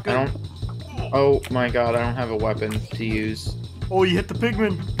 Very not good. Oh my god, I don't have a weapon to use. Oh, you hit the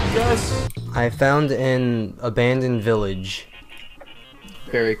pigman. Yes! I found an abandoned village.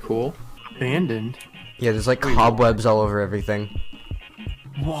 Very cool. Abandoned? Yeah, there's like cobwebs all over everything.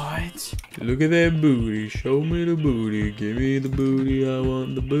 What? Look at that booty. Show me the booty. Give me the booty. I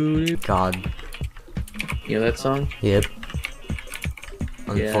want the booty. God. You know that song? Yep.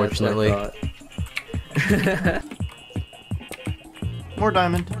 Unfortunately. Yeah, More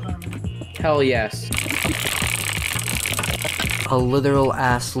diamond. Hell yes. A literal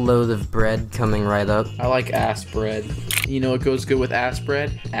ass load of bread coming right up. I like ass bread. You know what goes good with ass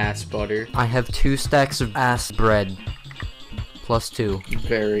bread? Ass butter. I have 2 stacks of ass bread. Plus 2.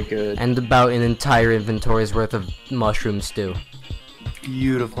 Very good. And about an entire inventory's worth of mushroom stew.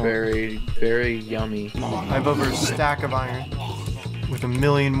 Beautiful. Very, very yummy. I have over a stack of iron. With a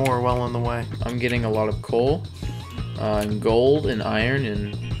million more well on the way. I'm getting a lot of coal, and gold, and iron,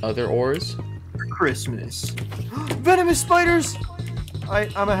 and other ores. Christmas. Venomous spiders!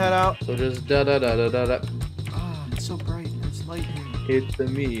 I'm a head out. So just da-da-da-da-da-da. Ah, it's so bright. There's light here. It's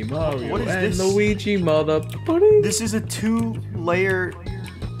me, Mario, What is and this? Luigi, mother buddy. This is a 2-layer...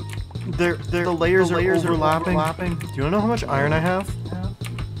 The layers are overlapping. Do you wanna know how much iron I have?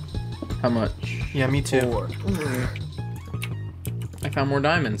 How much? Yeah, me too. 4. I found more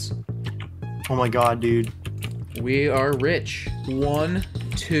diamonds. Oh my god, dude. We are rich. 1,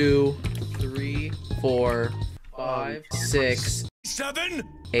 2, 3, 4, 5, 6, 7,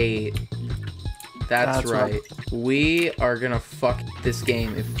 8. That's right. We are gonna fuck this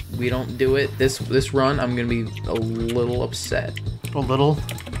game. If we don't do it this run, I'm gonna be a little upset. A little?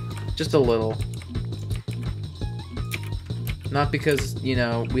 Just a little. Not because, you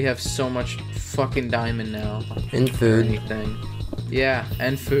know, we have so much fucking diamond now. And food. Or anything. Yeah,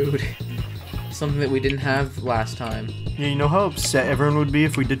 and food. Something that we didn't have last time. Yeah, you know how upset everyone would be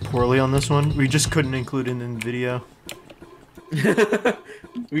if we did poorly on this one? We just couldn't include it in the video.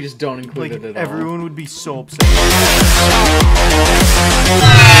 We just don't include it at all. Everyone would be so upset.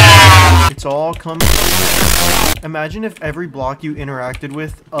 It's all coming. Imagine if every block you interacted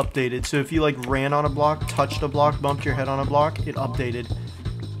with updated. So if you like ran on a block, touched a block, bumped your head on a block, it updated.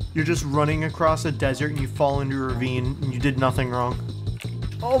 You're just running across a desert and you fall into a ravine and you did nothing wrong.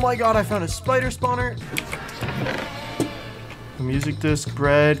 Oh my god, I found a spider spawner! A music disc,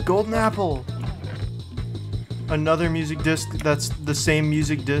 bread, golden apple! Another music disc that's the same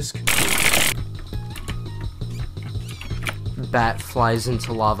music disc. Bat flies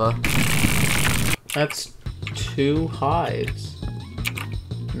into lava. That's 2 hives.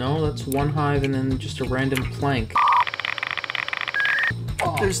 No, that's 1 hive and then just a random plank.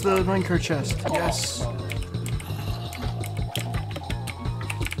 There's the minecart chest. Yes.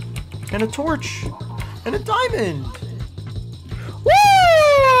 And a torch. And a diamond.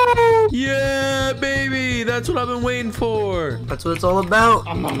 Woo! Yeah, baby! That's what I've been waiting for. That's what it's all about.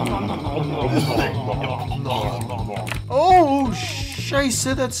 Oh,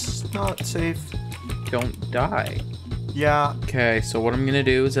 scheisse, that's not safe. Don't die. Yeah. Okay, so what I'm gonna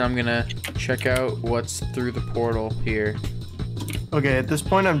do is I'm gonna check out what's through the portal here. Okay, at this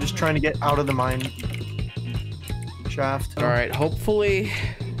point I'm just trying to get out of the mine shaft. Alright, hopefully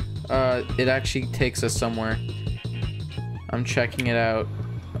it actually takes us somewhere. I'm checking it out.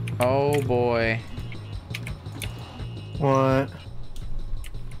 Oh boy. What?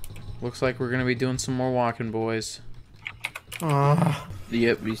 Looks like we're gonna be doing some more walking, boys.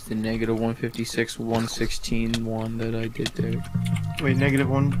 Yep, it's the negative 156, 116 one that I did there. Wait, negative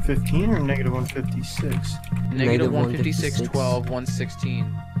 115 or negative 156? Negative 156, 12,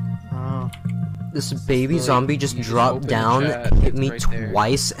 116. Oh. This baby zombie just dropped down, hit me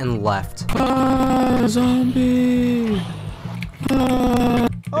twice, and left. Ah, zombie! Ah.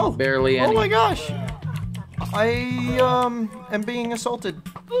 Oh! Barely any. Oh my gosh! I am being assaulted.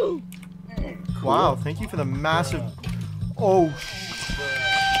 Wow, thank you for the massive... Oh,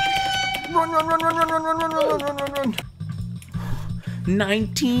 run, run, run, run, run, run, run, run, run, run, run, run.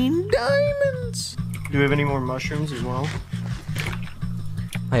 19 diamonds! Do we have any more mushrooms as well?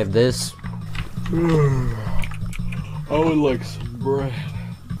 I have this. I would like some bread.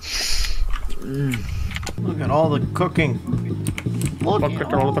 Look at all the cooking. Look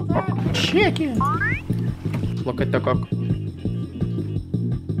at all the chicken. Look at the cook.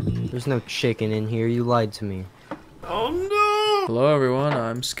 There's no chicken in here, you lied to me. Oh no! Hello everyone,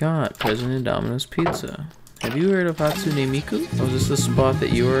 I'm Scott, president of Domino's Pizza. Have you heard of Hatsune Miku? Was this the spot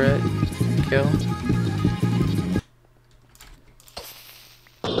that you were at, Cael?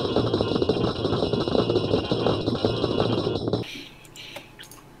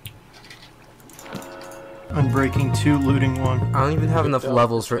 Unbreaking 2, looting 1. I don't even have enough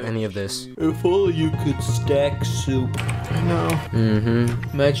levels for any of this. If only you could stack soup. I know. Mm-hmm.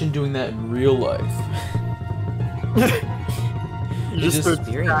 Imagine doing that in real life. You just start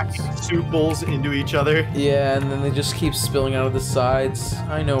stacking soup bowls into each other. Yeah, and then they just keep spilling out of the sides.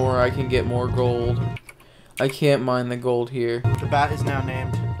 I know where I can get more gold. I can't mine the gold here. The bat is now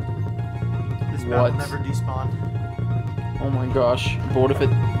named. This bat will never despawn. Oh my gosh. But what if it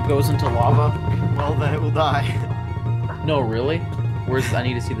goes into lava? Well, then it will die. No, really? Where's... I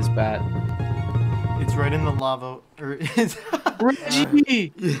need to see this bat. It's right in the lava. Or it's...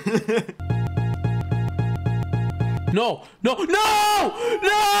 Reggie! No! No! No!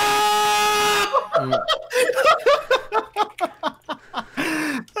 No!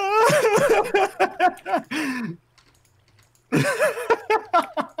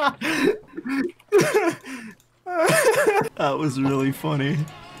 That was really funny.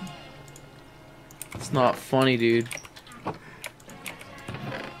 It's not funny, dude.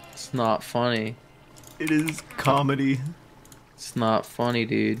 It's not funny. It is comedy. It's not funny,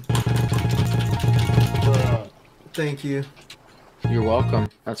 dude. Thank you. You're welcome.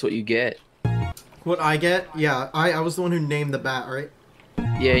 That's what you get. What I get? Yeah, I was the one who named the bat, right?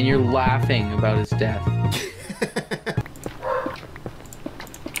 Yeah, and you're laughing about his death.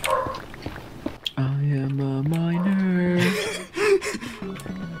 I am a miner.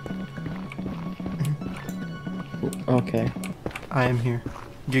 Okay. I am here.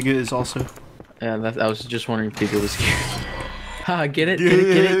 Giga is also. Yeah, I was just wondering if Giga was here. Ha, get it, get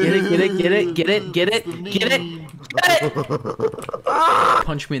it, get it, get it, get it, get it, get it, get it, get it!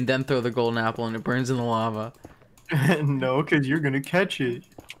 Punch me and then throw the golden apple and it burns in the lava. No, because you're gonna catch it.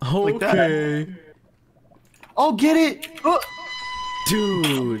 Okay. Like that. Oh, get it! Oh.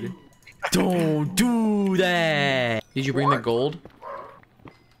 Dude, don't do that. Did you bring the gold?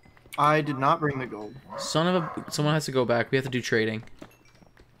 I did not bring the gold. Son of a... Someone has to go back. We have to do trading.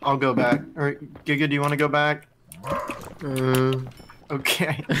 I'll go back. Alright, Giga, do you want to go back?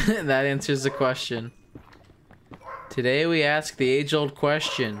 Okay. That answers the question. Today we ask the age-old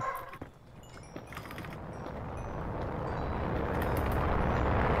question.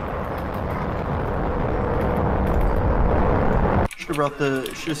 Should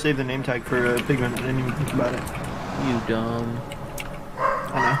have saved the name tag for Piglin. I didn't even think about it. You dumb.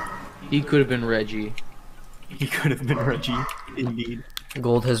 I know. He could have been Reggie. He could have been Reggie, indeed.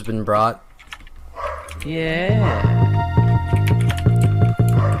 Gold has been brought. Yeah.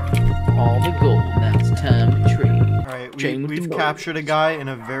 All the gold. Now it's time to trade. Alright, we've captured a guy in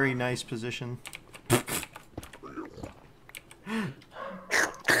a very nice position.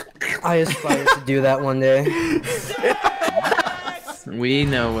 I aspire to do that one day. We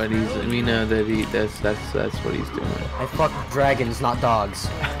know what he's. We know that that's what he's doing. I fuck dragons, not dogs.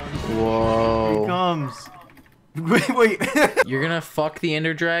 Whoa. Here he comes. Wait. You're gonna fuck the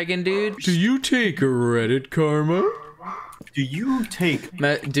Ender Dragon, dude? Do you take Reddit karma? Do you take...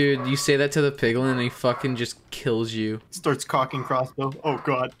 Dude, you say that to the Piglin and he fucking just kills you. Starts cocking crossbow. Oh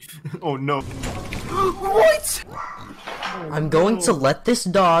god. Oh no. What? I'm going to let this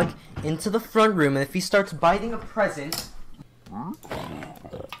dog into the front room, and if he starts biting a present...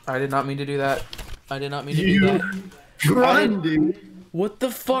 I did not mean to do that. I did not mean to do that. Run, dude. What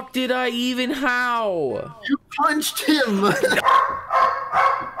the fuck did I even... How? You punched him!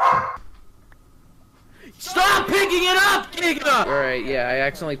 Stop picking it up, Giga! Alright, yeah, I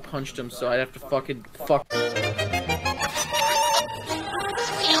accidentally punched him, so I'd have to fucking... Fuck.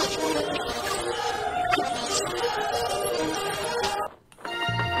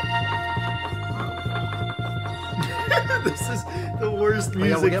 This is the worst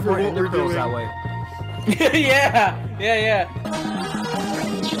music we get for more what we're doing. that way. Yeah!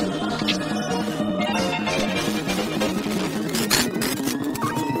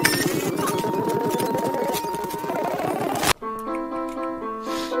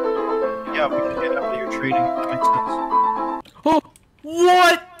 Yeah, we can get out while you're trading. That makes sense. Oh!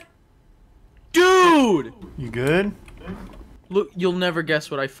 What? Dude! You good? Look, you'll never guess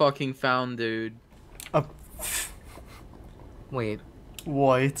what I fucking found, dude. Wait.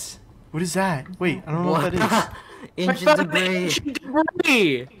 What? What is that? Wait, I don't know what that is. Ancient debris. Ancient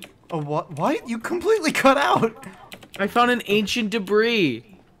debris! Oh, what? What? You completely cut out! I found an ancient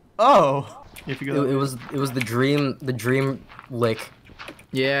debris. Oh. If you go it was the dream lick.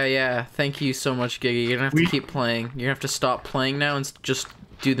 Yeah. Thank you so much, Giga. You're gonna have to keep playing. You're gonna have to stop playing now and just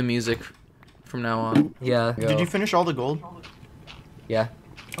do the music from now on. Yeah. Did you finish all the gold? Yeah.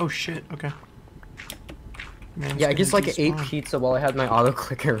 Oh shit, okay. Man, yeah, I just like ate pizza while I had my auto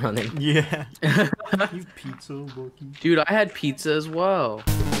clicker running. Yeah. You pizza, Bucky. Dude, I had pizza as well.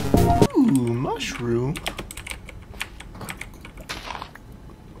 Ooh, mushroom.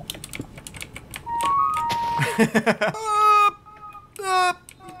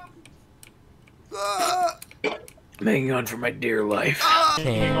 I'm hanging on for my dear life.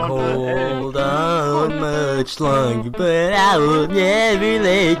 Can't hold on much longer, but I will never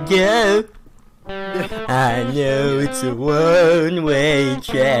let go. I know it's a one-way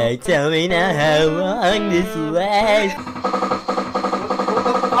track. Tell me now how long this lasts.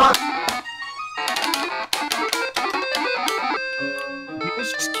 You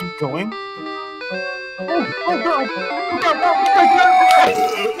guys just keep going. You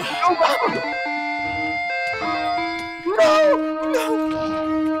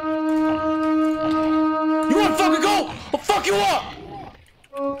wanna fucking go? I'll fuck you up!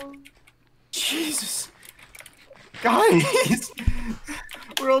 Jesus. Guys!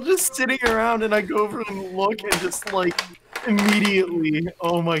 We're all just sitting around and I go over and look and just like immediately.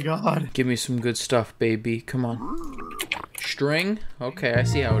 Oh my god. Give me some good stuff, baby. Come on. String? Okay, I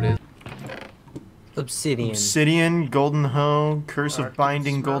see how it is. Obsidian. Obsidian, golden hoe, curse of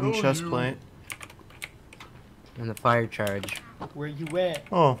binding, golden chestplate. And the fire charge. Where you at?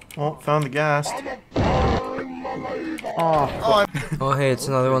 Oh, well, found the ghast. Oh hey, it's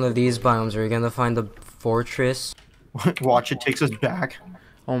another one of these biomes. Are we gonna find the fortress? Watch, it takes us back.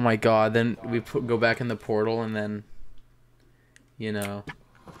 Oh my god, then we go back in the portal and then, you know.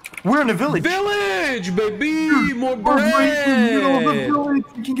 We're in a village! Village, baby! More We're right in the middle of the bread! village!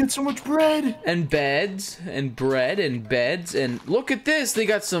 We can get so much bread! And beds, and bread, and beds, and look at this! They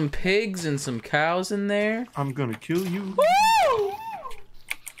got some pigs and some cows in there. I'm gonna kill you. Woo!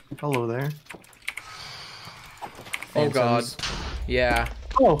 Hello there. Oh god. Yeah.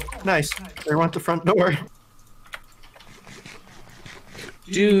 Oh, nice. They went the front door.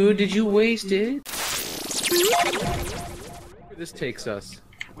 Dude, did you waste it? Where this takes us.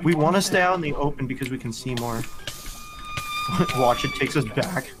 We want to stay out in the open because we can see more. Watch, it takes us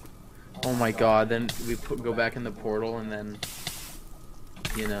back. Oh my god, then we go back in the portal and then,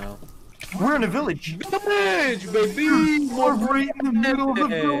 you know. We're in a village! Village, baby! We're right in the middle of the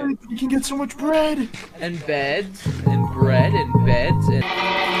village! We can get so much bread! And beds, and bread, and beds, and...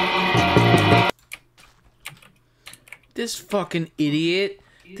 This fucking idiot.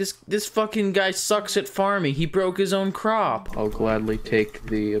 This fucking guy sucks at farming. He broke his own crop. I'll gladly take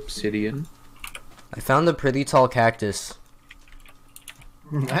the obsidian. I found a pretty tall cactus.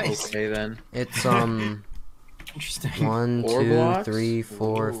 Nice. Okay then. It's Interesting. 1, 4 2, blocks? 3,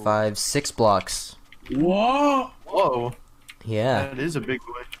 4, 5, 6 blocks. Whoa! Whoa. Yeah. That is a big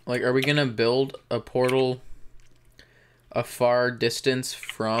boy. Like, are we gonna build a portal a far distance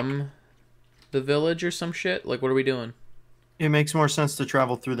from the village or some shit? Like, what are we doing? It makes more sense to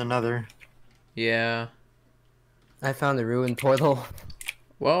travel through the nether. Yeah. I found a ruined portal.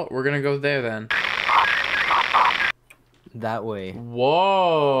 Well, we're gonna go there then. That way.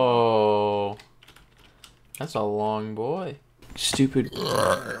 Whoa. That's a long boy. Stupid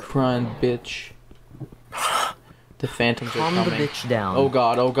crying bitch. The phantoms are Calm coming. the bitch down. Oh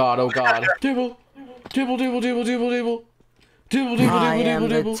god, oh god, oh god. Dibble. Dibble, dibble, dibble, dibble, dibble. Dibble, dibble, I dibble, am dibble,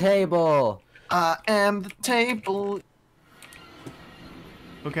 the dibble. table. I am the table.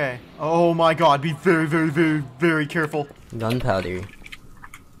 Okay. Oh my god, be very, very, very, very careful. Gunpowder.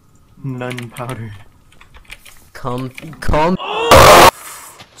 None powder. Come.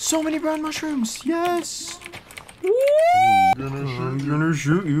 So many brown mushrooms. Yes. I'm gonna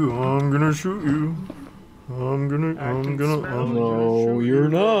shoot you. I'm gonna shoot you. I'm gonna. No, you're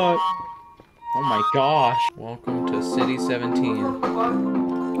not. Oh my gosh. Welcome to City 17.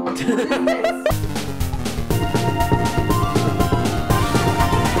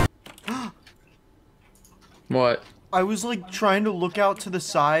 What? I was like trying to look out to the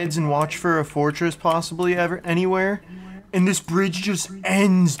sides and watch for a fortress possibly anywhere, and this bridge just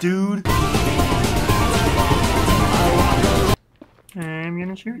ends, dude. I'm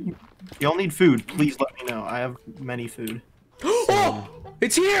gonna shoot you. Y'all need food. Please let me know. I have many food. Oh!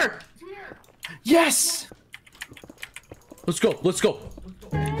 It's here! Yes! Let's go, let's go.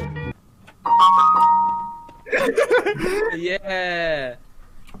 Yeah.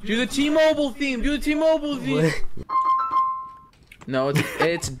 Do the T-Mobile theme. Do the T-Mobile theme. No,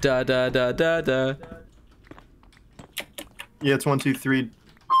 it's da da da da da. Yeah, it's 1, 2, 3.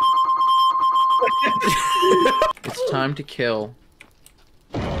 It's time to kill.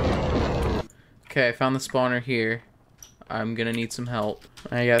 Okay, I found the spawner here. I'm gonna need some help.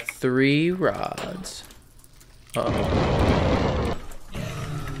 I got 3 rods. Uh-oh.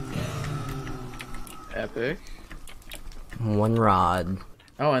 Epic. 1 rod.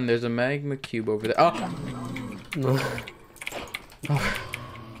 Oh, and there's a magma cube over there. Oh!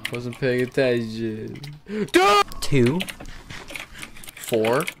 Wasn't paying attention. 2.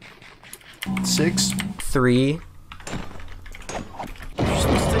 4. 6. 3. You're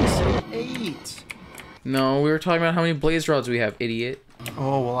supposed to say 8. No, we were talking about how many blaze rods we have, idiot.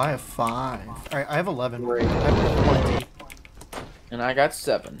 Oh, well, I have 5. Alright, I have 11. I have 20. And I got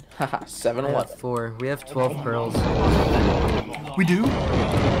 7. Haha, 7, I 11. have 4. We have 12 pearls. We do?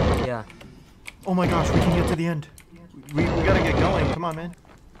 Yeah. Oh my gosh, we can get to the end. We gotta get going. Come on, man.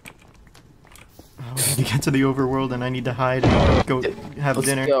 We need to get to the overworld and I need to hide and go have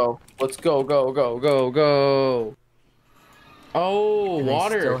dinner. Let's go, go. Oh, And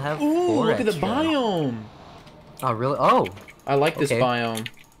water. I still have Ooh, 4 look at the extra. biome. Oh, really? Oh. I like this Okay. biome.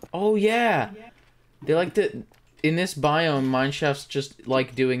 Oh, yeah. They like to... In this biome, mineshaft's just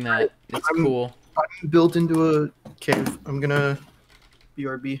like doing that. It's cool. I'm built into a cave. I'm gonna...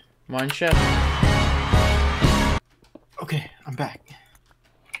 BRB. Mineshaft. Okay, I'm back.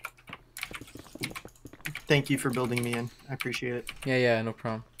 Thank you for building me in. I appreciate it. Yeah, no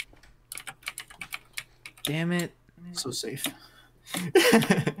problem. Damn it. So safe.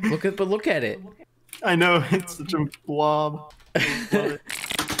 Look at it. I know, it's such a blob. Love it.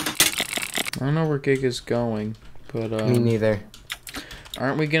 I don't know where Giga's going, but Me neither.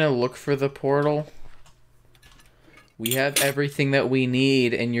 Aren't we gonna look for the portal? We have everything that we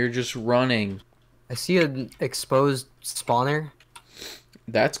need, and you're just running. I see an exposed spawner.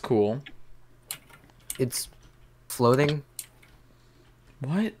 That's cool. It's floating.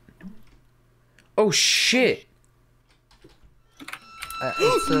 What? Oh shit!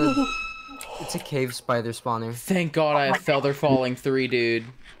 It's a cave spider spawner. Thank God I have Feather Falling 3, dude.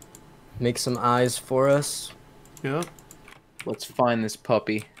 Make some eyes for us. Yep. Let's find this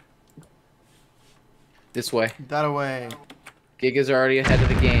puppy. This way. That away. Giga's already ahead of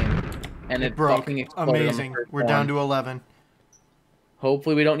the game. And it broke. fucking exploded. Amazing. We're down to 11.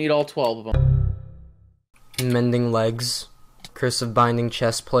 Hopefully we don't need all 12 of them. Mending legs. Curse of binding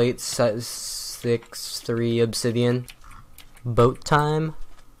chest plate. 6-3 obsidian. Boat time.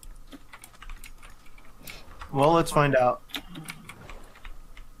 Well, let's find out.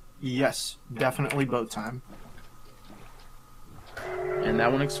 Yes, definitely boat time. And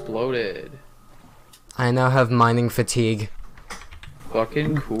that one exploded. I now have mining fatigue.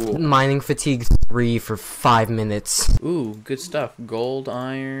 Fucking cool. Mining fatigue 3 for 5 minutes. Ooh, good stuff. Gold,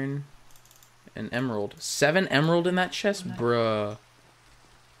 iron, and emerald. 7 emerald in that chest? Bruh.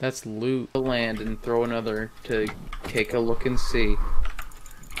 That's loot. Land and throw another to take a look and see.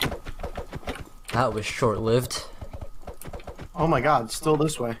 That was short-lived. Oh my god, still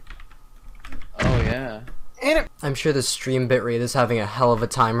this way. Oh yeah. I'm sure the stream bitrate is having a hell of a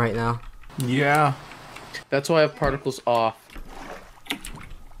time right now. Yeah. That's why I have particles off.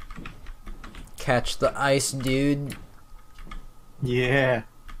 Catch the ice, dude. Yeah.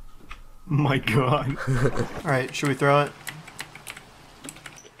 My god. Alright, should we throw it?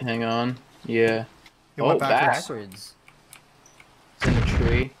 Hang on. Yeah. It went backwards. Backwards. It's in the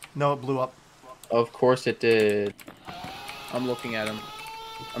tree. No, it blew up. Of course it did. I'm looking at him.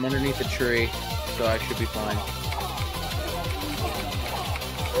 I'm underneath the tree, so I should be fine.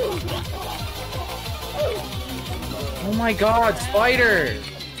 Oh my god, spider!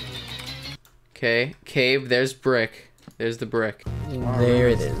 Okay, cave, there's brick. There's the brick. There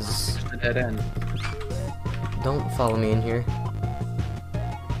it is. The dead end. Don't follow me in here.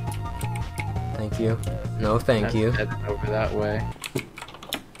 Thank you. No, thank That's you. dead end over that way.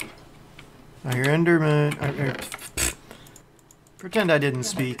 I hear Enderman. Pretend I didn't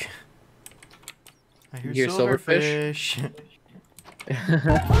speak. I hear You hear silverfish.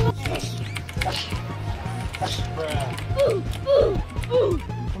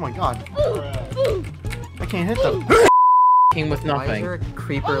 Oh my god. I can't hit them. King with Why is nothing. there a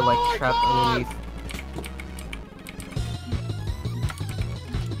creeper like trapped underneath?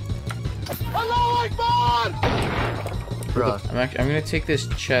 Bruh. I'm gonna take this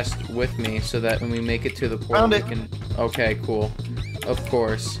chest with me so that when we make it to the portal Found we it. can... Okay, cool. Of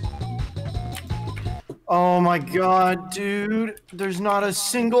course. Oh my god, dude. There's not a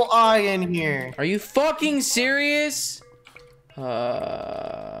single eye in here. Are you fucking serious? Boy.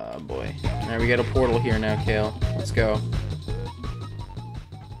 Alright, we got a portal here now, Cael. Let's go.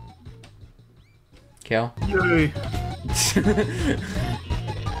 Cael? Yay.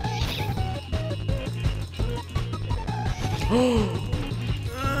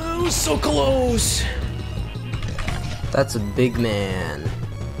 It was so close! That's a big man.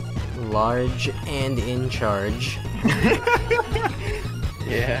 Large and in charge.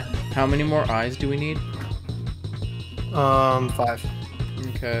 Yeah. How many more eyes do we need? 5.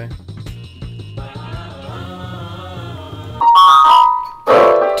 Okay.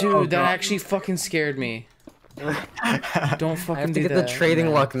 Dude, that actually fucking scared me. Don't fucking I have to do get that. the trading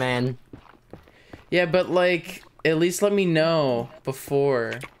man. luck, man. Yeah, but like, at least let me know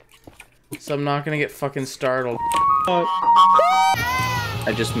before. So I'm not gonna get fucking startled.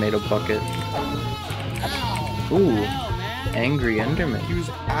 I just made a bucket. Ooh, angry Enderman. He was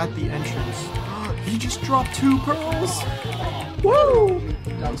at the entrance. He just dropped 2 pearls. Woo!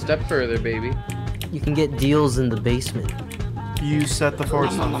 One step further, baby. You can get deals in the basement. You set the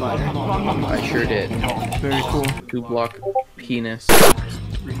forest on fire. I sure did. Very cool. 2-block penis.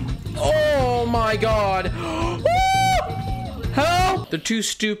 Oh my god! Help! They're too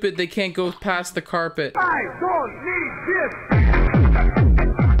stupid, they can't go past the carpet. I don't need this!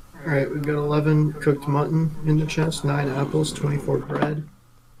 Alright, we've got 11 cooked mutton in the chest, 9 apples, 24 bread.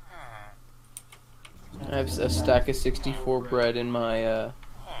 I have a stack of 64 bread in my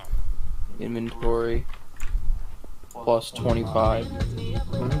inventory. Plus 25.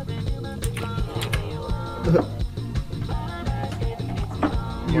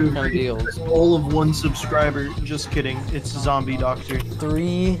 What kind of deals? All of 1 subscriber. Just kidding. It's Zombie Doctor.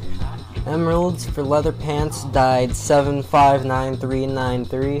 3 emeralds for leather pants died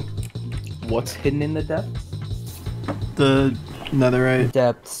 759393. What's hidden in the depths? The netherite.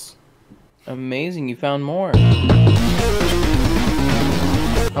 Depths. Amazing, you found more.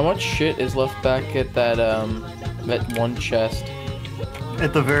 How much shit is left back at that one chest?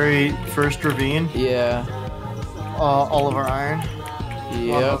 At the very first ravine? Yeah. All of our iron.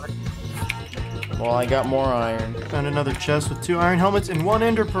 Yep. Well, I got more iron. Found another chest with 2 iron helmets and 1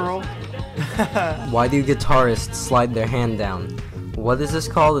 ender pearl. Why do guitarists slide their hand down? What is this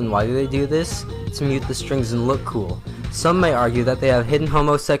called and why do they do this? To mute the strings and look cool. Some may argue that they have hidden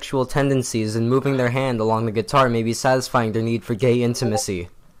homosexual tendencies and moving their hand along the guitar may be satisfying their need for gay intimacy.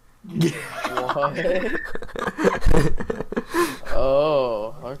 What?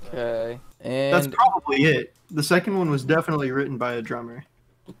 Oh, okay. And that's probably it. The second one was definitely written by a drummer.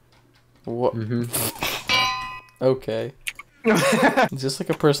 What? Okay. Is this like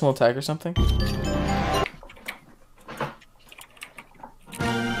a personal attack or something?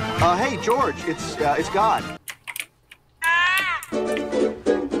 Hey George, it's God.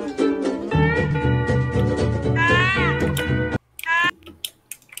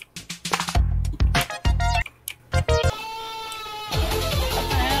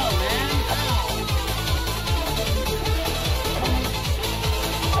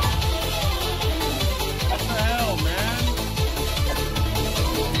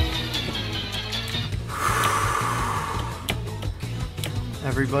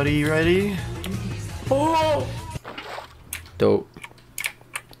 Everybody ready? Oh! Dope.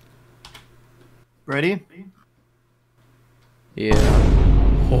 Ready? Yeah.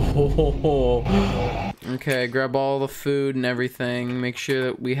 Okay, grab all the food and everything. Make sure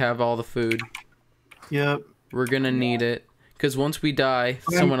that we have all the food. Yep. We're gonna need it. Because once we die,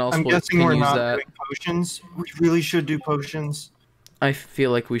 someone else I'm will guessing can we're use not that. doing potions. We really should do potions. I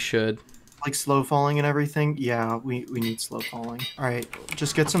feel like we should. Like slow falling and everything? Yeah, we need slow falling. Alright,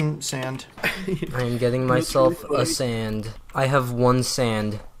 just get some sand. I'm getting myself a sand. I have 1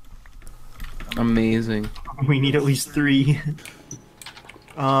 sand. Amazing. We need at least 3.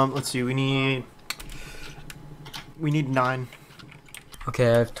 Let's see, we need 9. Okay,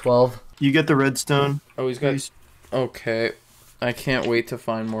 I have 12. You get the redstone. Oh, he's got... Okay. I can't wait to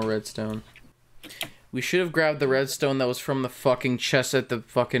find more redstone. We should have grabbed the redstone that was from the fucking chest at the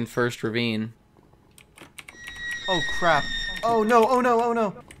fucking first ravine. Oh crap. Oh no, oh no, oh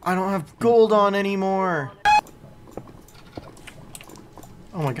no. I don't have gold on anymore.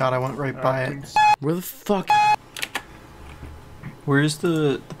 Oh my god, I went right by it. Where the fuck? Where's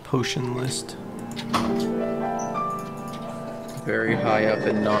the potion list? Very high up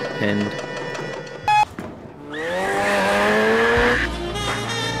and not pinned.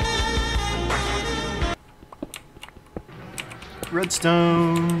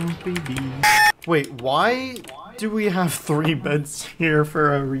 Redstone, baby. Wait, why do we have 3 beds here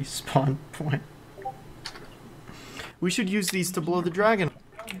for a respawn point? We should use these to blow the dragon.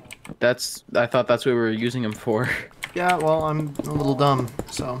 I thought that's what we were using them for. Yeah, well, I'm a little dumb,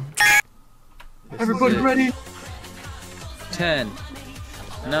 so. Everybody ready? 10,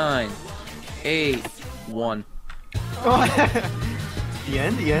 9, 8, 1. The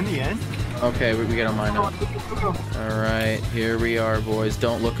end. Okay, we got a mine up. Alright, here we are, boys.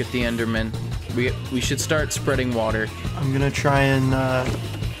 Don't look at the Enderman. We should start spreading water. I'm gonna try and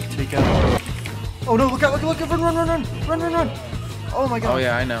take out. Oh no! Look out! Look! Run! Oh my god! Oh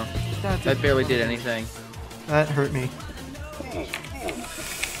yeah, I know. That barely did anything. That hurt me.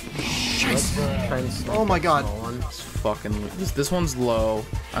 Oh my god! It's fucking. This one's low.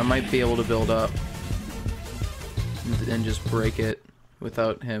 I might be able to build up and just break it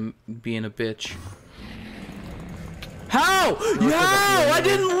without him being a bitch. Yo! Yo! I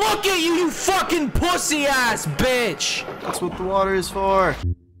didn't look at you, you fucking pussy ass bitch! That's what the water is for.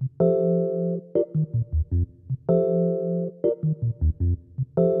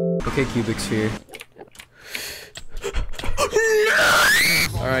 Okay, cubic sphere.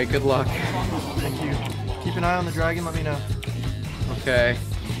 Alright, good luck. Thank you. Keep an eye on the dragon, let me know. Okay.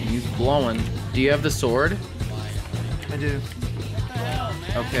 He's blowing. Do you have the sword? I do.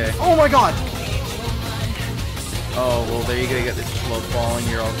 Okay. Oh my god! Oh, well, there you go. You got this slow falling.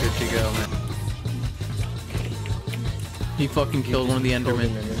 You're all good to go, man. He fucking killed one of the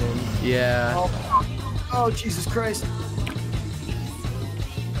Endermen. Yeah. Oh, Jesus Christ.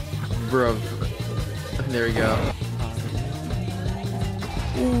 Bro. There we go.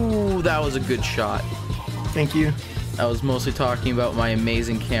 Ooh, that was a good shot. Thank you. I was mostly talking about my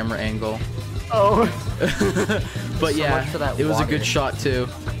amazing camera angle. Oh. But So yeah, much for that it was a water. good shot too.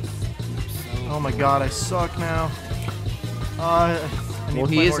 Oh my god, I suck now. I need Well,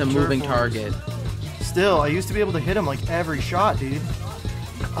 to he play is more a moving turf target. wars. Still, I used to be able to hit him like every shot, dude.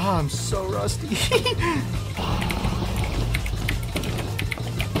 Oh, I'm so rusty.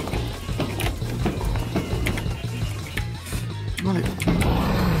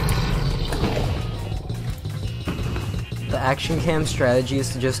 The action cam strategy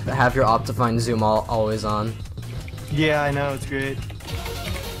is to just have your Optifine zoom always on. Yeah, I know, it's great.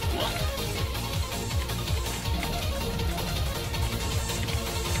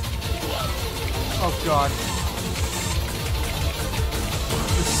 Oh god.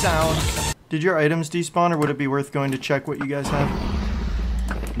 The sound. Did your items despawn, or would it be worth going to check what you guys have?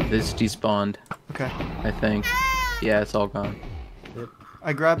 This despawned. Okay. I think. Yeah, it's all gone. Yep.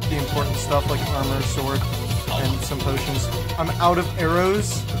 I grabbed the important stuff like armor, sword, and some potions. I'm out of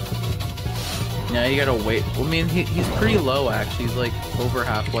arrows. Now you gotta wait. Well, I mean, he's pretty low actually. He's like over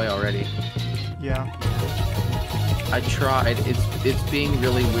halfway already. Yeah. I tried. It's being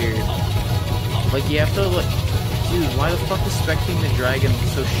really weird. Like you have to like, dude. Why the fuck is spectating the dragon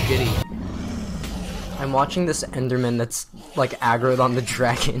so shitty? I'm watching this Enderman that's like aggroed on the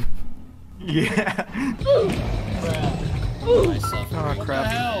dragon. Yeah. Oh crap.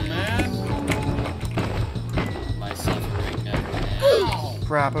 Hell, man.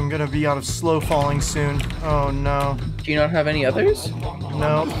 Crap, I'm gonna be out of slow falling soon. Oh no. Do you not have any others?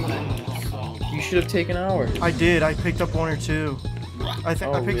 No. You should have taken ours. I did. I picked up one or two. I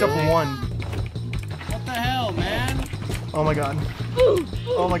think I picked up one. What the hell, man? Oh my god.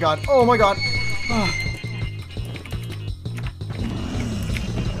 Oh my god. Oh my god.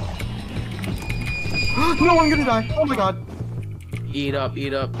 No, I'm gonna die. Oh my god. Eat up,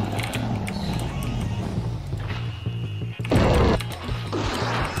 eat up.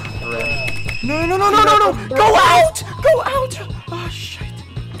 No, no, no, no, no, no! Go out! Go out! Oh shit.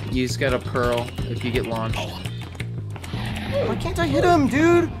 You just got a pearl if you get launched. Why can't I hit him,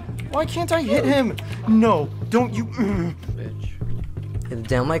 dude? Why can't I hit him? No, don't you. Bitch. The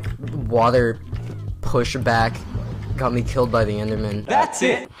damn like water pushback got me killed by the Enderman. That's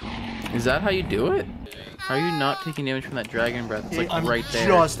it! Is that how you do it? How are you not taking damage from that dragon breath? It's like I'm right there.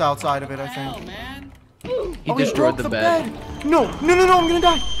 just outside of it, I think. He Oh, destroyed broke the bed. No, no, no, no, I'm gonna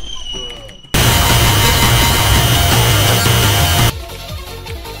die.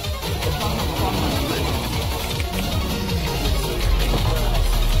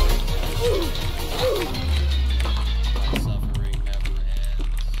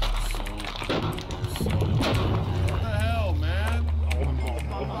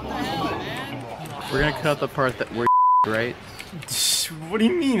 We're gonna cut out the part that we're right? What do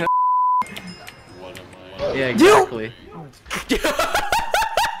you mean? Yeah, exactly.